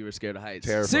never knew you were scared of heights.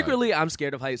 Terrified. Secretly, I'm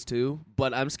scared of heights too,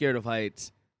 but I'm scared of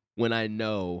heights when I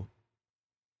know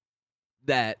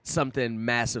that something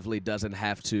massively doesn't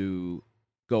have to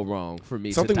go wrong for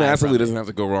me. Something to die massively from doesn't it. have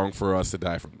to go wrong for us to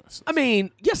die from this. I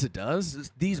mean, yes, it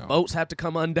does. These boats have to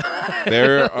come undone.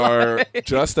 There are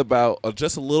just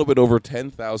a little bit over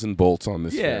 10,000 bolts on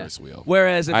this Yeah. Ferris wheel.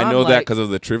 Whereas if I I'm know that like, because of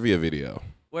the trivia video.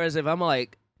 Whereas if I'm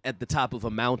like at the top of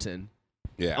a mountain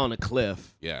Yeah. on a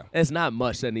cliff, Yeah. it's not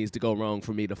much that needs to go wrong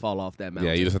for me to fall off that mountain.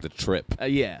 Yeah, you just have to trip.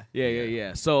 Yeah.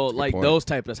 So like point. those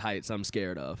types of heights, I'm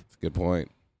scared of. That's a good point.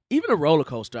 Even a roller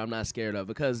coaster, I'm not scared of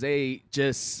because they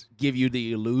just give you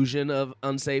the illusion of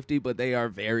unsafety, but they are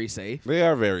very safe. They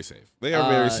are very safe. They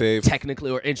are very safe.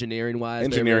 Technically or engineering wise.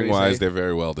 Engineering-wise, they're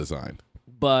very well designed.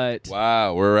 But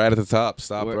Wow, we're right at the top.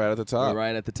 Stop right at the top. we're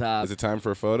right at the top. Is it time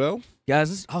for a photo?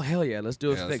 Guys, oh hell yeah, let's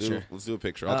do a Yeah, picture. Let's do a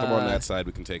picture. I'll come on that side.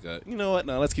 We can take a. You know what?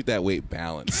 No, let's keep that weight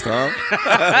balanced,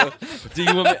 huh? Do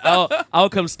you want me? I'll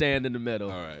come stand in the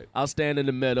middle. All right. I'll stand in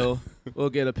the middle. We'll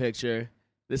get a picture.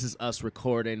 This is us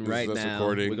recording right is us now.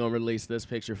 recording. We're gonna release this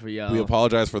picture for y'all. We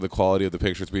apologize for the quality of the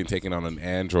pictures being taken on an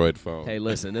Android phone. Hey,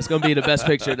 listen, it's gonna be the best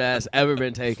picture that's ever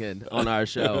been taken on our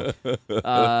show.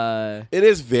 It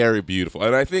is very beautiful,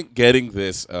 and I think getting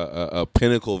this a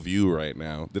pinnacle view right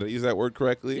now. Did I use that word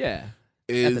correctly? Yeah,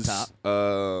 Is, at the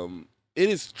top. It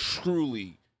is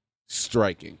truly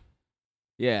striking.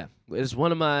 Yeah, it's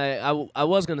one of my. I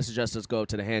was gonna suggest us go up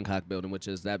to the Hancock Building, which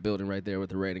is that building right there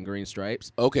with the red and green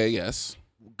stripes. Okay. Yes.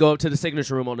 Go up to the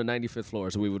signature room on the 95th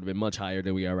floor, so we would have been much higher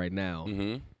than we are right now.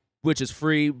 Mm-hmm. which is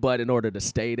free, but in order to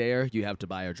stay there, you have to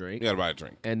buy a drink. You gotta buy a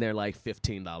drink. And they're like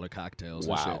 $15 cocktails.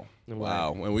 Wow. And shit. I'm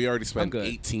Wow. And we already spent good.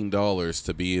 $18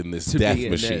 to be in this death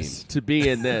machine. To be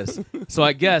in this. So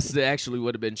I guess it actually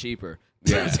would have been cheaper.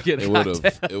 Yeah, to get a it would have.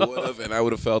 cocktail. It would have, and I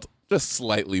would have felt just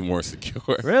slightly more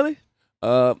secure. Really?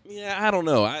 Yeah, I don't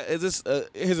know. Here's the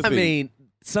thing. I mean,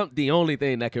 the only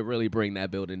thing that could really bring that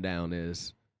building down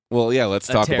is well, yeah, let's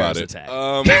talk about it.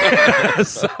 Attack.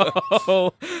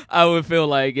 So I would feel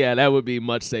like, yeah, that would be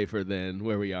much safer than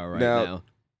where we are right now.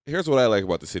 Here's what I like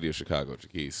about the city of Chicago,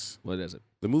 Jaquise. What is it?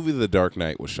 The movie The Dark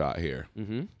Knight was shot here.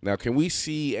 Mm-hmm. Now, can we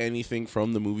see anything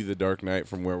from the movie The Dark Knight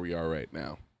from where we are right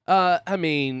now? I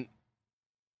mean,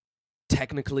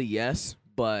 technically yes,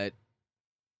 but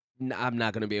I'm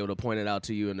not going to be able to point it out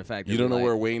to you in the fact that You don't know like,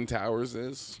 where Wayne Towers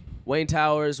is? Wayne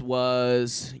Towers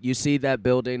was, you see that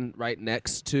building right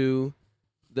next to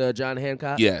the John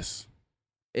Hancock? Yes.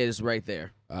 It is right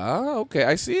there. Ah, okay.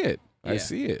 I see it. I Yeah.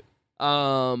 see it.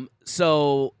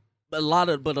 So a lot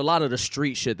of the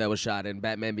street shit that was shot in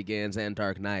Batman Begins and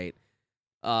Dark Knight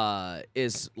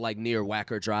is like near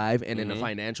Wacker Drive and in the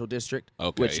financial district,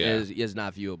 Okay, which yeah. is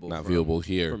not viewable. Not from, viewable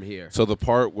here. from here. So the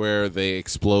part where they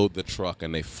explode the truck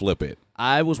and they flip it.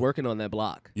 I was working on that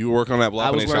block. You were working on that block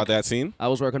I when was they shot that scene? I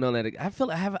was working on that.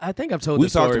 I think I've told We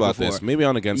this story talked about before. this. Maybe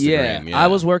on Against the Grain. Yeah. I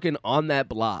was working on that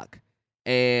block.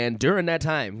 And during that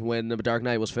time when The Dark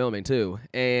Knight was filming too,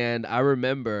 and I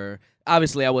remember,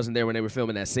 obviously I wasn't there when they were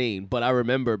filming that scene, but I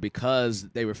remember because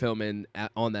they were filming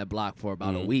on that block for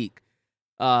about a week,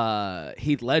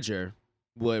 Heath Ledger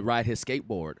would ride his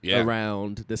skateboard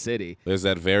around the city. There's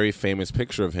that very famous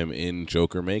picture of him in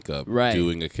Joker makeup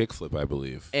doing a kickflip, I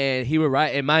believe. And he would ride,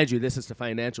 and mind you, this is the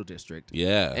financial district.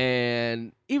 Yeah.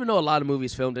 And even though a lot of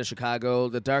movies filmed in Chicago,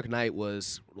 The Dark Knight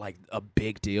was like a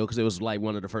big deal because it was like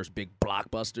one of the first big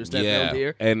blockbusters that filmed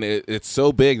here. And it's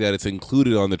so big that it's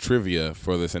included on the trivia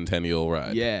for the Centennial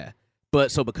Ride. Yeah.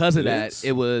 But so because of that,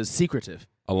 it was secretive.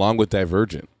 Along with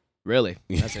Divergent. Really?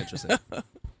 That's interesting.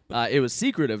 It was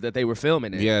secretive that they were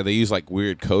filming it. Yeah, they use like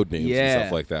weird code names and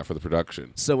stuff like that for the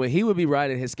production. So when he would be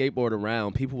riding his skateboard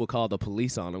around, people would call the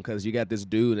police on him because you got this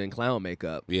dude in clown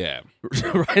makeup. Yeah.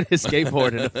 riding his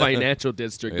skateboard in the financial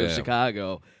district of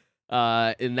Chicago.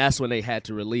 And that's when they had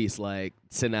to release, like,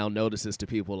 send out notices to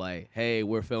people like, hey,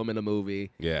 we're filming a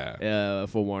movie for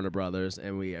Warner Brothers,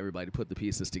 and everybody put the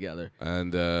pieces together.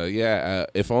 And,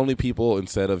 if only people,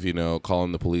 instead of,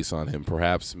 calling the police on him,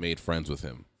 perhaps made friends with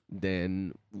him.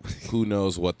 Then who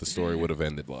knows what the story would have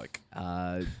ended like.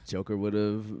 Joker would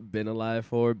have been alive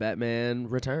for Batman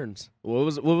Returns.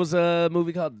 What was a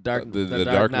movie called? The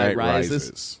Dark Knight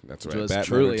Rises. That's right. Which was Batman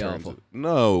truly Returns. awful.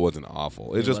 No, it wasn't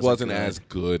awful. It just wasn't as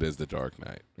good as The Dark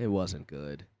Knight. It wasn't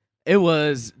good. It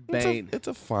was Bane. It's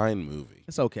a fine movie.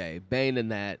 It's okay. Bane in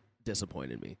that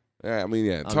disappointed me. Yeah, I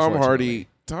mean, Tom Hardy.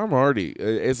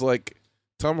 It's like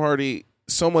Tom Hardy.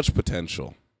 So much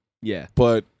potential. Yeah,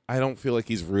 but I don't feel like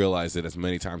he's realized it as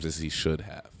many times as he should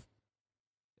have.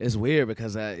 It's weird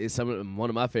because it's one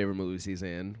of my favorite movies he's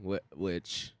in,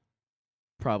 which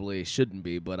probably shouldn't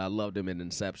be, but I loved him in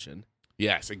Inception.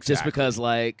 Yes, exactly. Just because,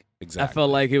 I felt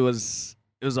like it was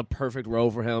a perfect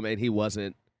role for him, and he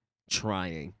wasn't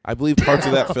trying. I believe parts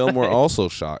of that film were also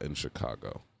shot in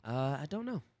Chicago. I don't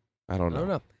know. I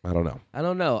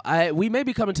don't know. We may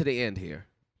be coming to the end here.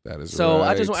 That is so.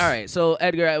 Right. All right. So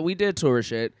Edgar, we did tourist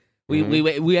shit.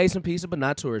 We ate some pizza, but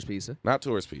not tourist pizza. Not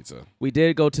tourist pizza. We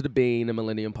did go to the Bean in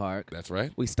Millennium Park. That's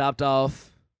right. We stopped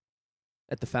off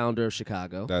at the founder of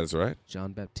Chicago. That is right.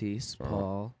 Jean-Baptiste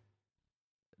Paul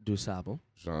Dusable.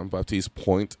 Jean-Baptiste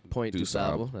Point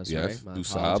Dusable. That's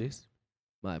right.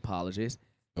 My apologies.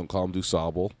 Don't call him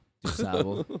Dusable.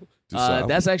 Dusable.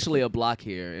 That's actually a block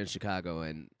here in Chicago,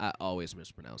 and I always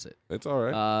mispronounce it. It's all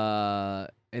right.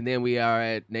 And then we are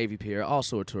at Navy Pier,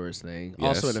 also a tourist thing,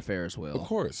 also in a Ferris wheel. Of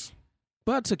course.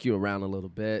 But I took you around a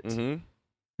little bit. Mm-hmm.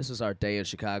 This is our day in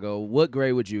Chicago. What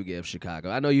grade would you give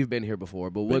Chicago? I know you've been here before,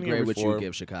 but what grade would you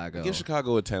give Chicago? I give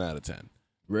Chicago a 10 out of 10.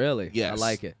 Really? Yes. I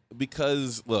like it.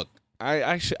 Because, look,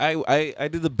 I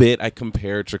did the bit. I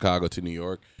compared Chicago to New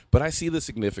York, but I see the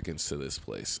significance to this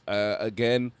place.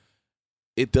 Again,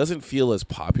 it doesn't feel as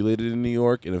populated in New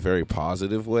York in a very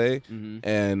positive way. Mm-hmm.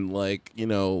 And,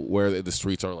 where the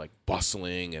streets are,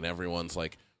 bustling and everyone's,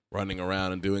 running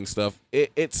around and doing stuff.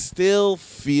 It still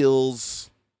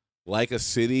feels like a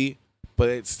city, but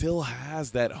it still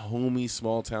has that homey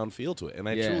small town feel to it. And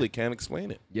I truly can't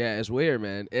explain it. Yeah, it's weird,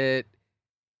 man. It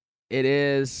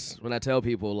is, when I tell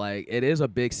people, it is a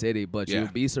big city, but you'll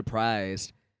be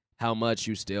surprised how much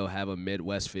you still have a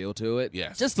Midwest feel to it.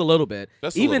 Yes. Just a little bit.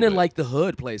 Just a even little in bit. like the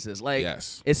hood places. Like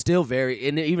Yes. it's still very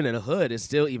even in the hood, it's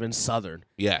still even Southern.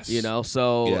 Yes. You know?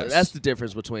 So Yes. that's the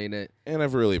difference between it. And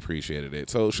I've really appreciated it.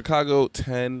 So Chicago,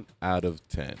 10 out of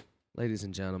 10. Ladies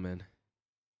and gentlemen,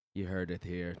 you heard it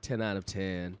here. 10 out of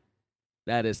 10.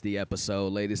 That is the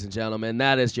episode, ladies and gentlemen.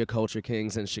 That is your Culture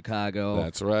Kings in Chicago.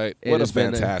 That's right. It What a has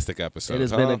been fantastic episode. It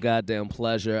has been a goddamn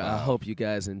pleasure. I Wow. hope you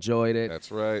guys enjoyed it.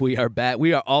 That's right. We are back.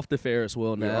 We are off the Ferris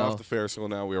wheel We're now. off the Ferris wheel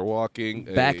now. We are walking.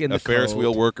 Back in a the Ferris cold.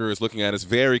 wheel worker is looking at us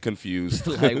very confused.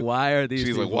 Like, why are these She's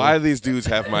people like, why do these dudes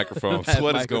have microphones? have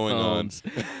What is going on?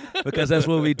 microphones? Because that's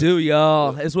what we do,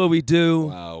 y'all. It's what we do.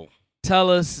 Wow. Tell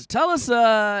us,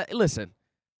 listen,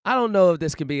 I don't know if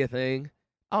this can be a thing.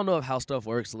 I don't know if How Stuff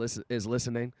Works is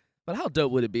listening, but how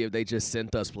dope would it be if they just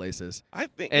sent us places I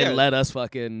think and yeah, let us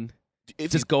fucking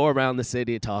if just go around the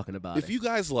city talking about if it? you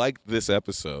guys liked this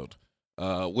episode,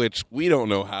 which we don't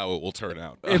know how it will turn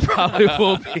out. It probably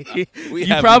will be. We You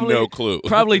have probably, no clue.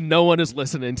 Probably no one is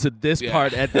listening to this Yeah.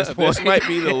 part at this point. This might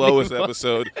be the lowest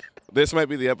episode. This might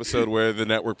be the episode where the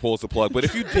network pulls the plug. But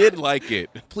if you did like it,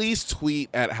 please tweet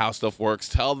at How Stuff Works.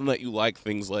 Tell them that you like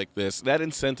things like this. That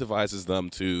incentivizes them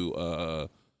to,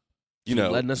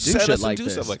 letting us do set shit us like and do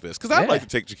this. stuff like this. Because I'd Yeah. like to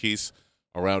take Jaquise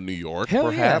around New York, Hell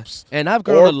perhaps. yeah. And I've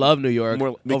grown Or to love New York More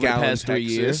over the McAllen, past 3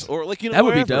 Texas, years. or like That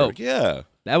would be wherever. dope. Yeah,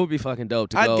 That would be fucking dope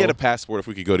to I'd go. get a passport if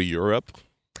we could go to Europe.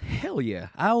 Hell yeah.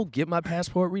 I'll get my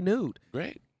passport renewed.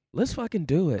 Great, Let's fucking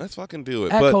do it. let's fucking do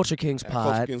it. At But Culture Kings at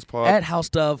Pod. Culture Kings Pod. At How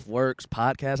Stuff Works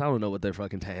Podcast. I don't know what their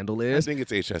fucking handle I is. think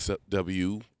it's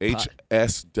HSW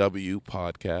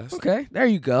podcast. Okay, there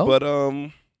you go. But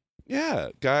yeah,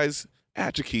 guys,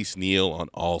 at Jaquise Neal on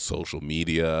all social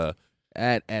media.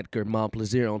 At Edgar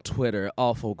Montplaisir on Twitter.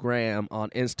 Awfulgram on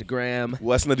Instagram.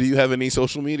 Lesna, do you have any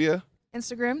social media?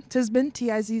 Instagram, Tizbin,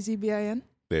 Tizzbin.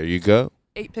 There you go.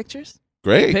 8 pictures.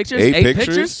 Great. Pictures? Eight Eight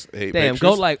pictures. pictures? Damn,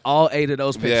 go like all 8 of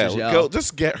those pictures, yeah, y'all. go,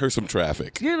 just get her some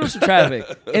traffic. Get her some traffic.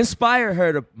 Inspire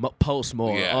her to post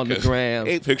more Yeah, on the 'cause gram.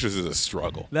 8 pictures is a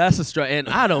struggle. That's a struggle. And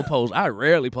I don't post. I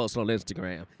rarely post on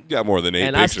Instagram. You got more than 8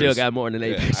 And pictures. I still got more than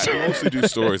 8 Yeah, pictures. I mostly do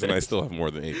stories, and I still have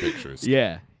more than 8 pictures.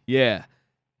 Yeah.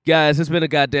 Guys, it's been a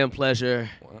goddamn pleasure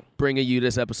bringing you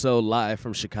this episode live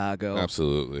from Chicago.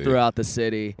 Absolutely. Throughout the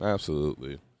city.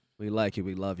 Absolutely. We like you.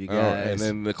 We love you All right, guys. and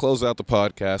then to close out the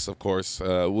podcast, of course,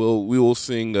 we will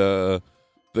sing the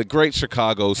great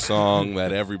Chicago song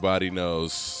that everybody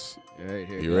knows. All right,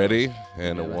 here it You goes. ready?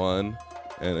 And a Yeah. 1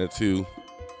 and a 2.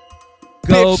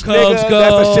 Go, Bitch, Cubs, nigga, go.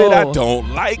 That's the shit I don't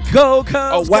like. Go,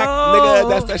 Cubs, A whack go. nigga,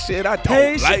 that's the shit I don't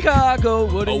Hey, like. Chicago,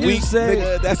 what do A you weak say?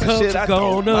 nigga, that's the Cubs shit are I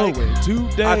don't gonna like. win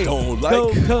today. I don't like.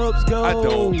 Go, Cubs, go. I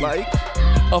don't like.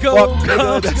 A Go, fuck nigga,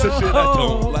 Cubs, that's the go. shit I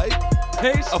don't like.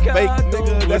 Hey, A Chicago, fake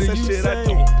nigga, what that's do the you shit I say?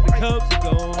 don't The like. Cubs are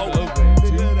gonna Oh. win.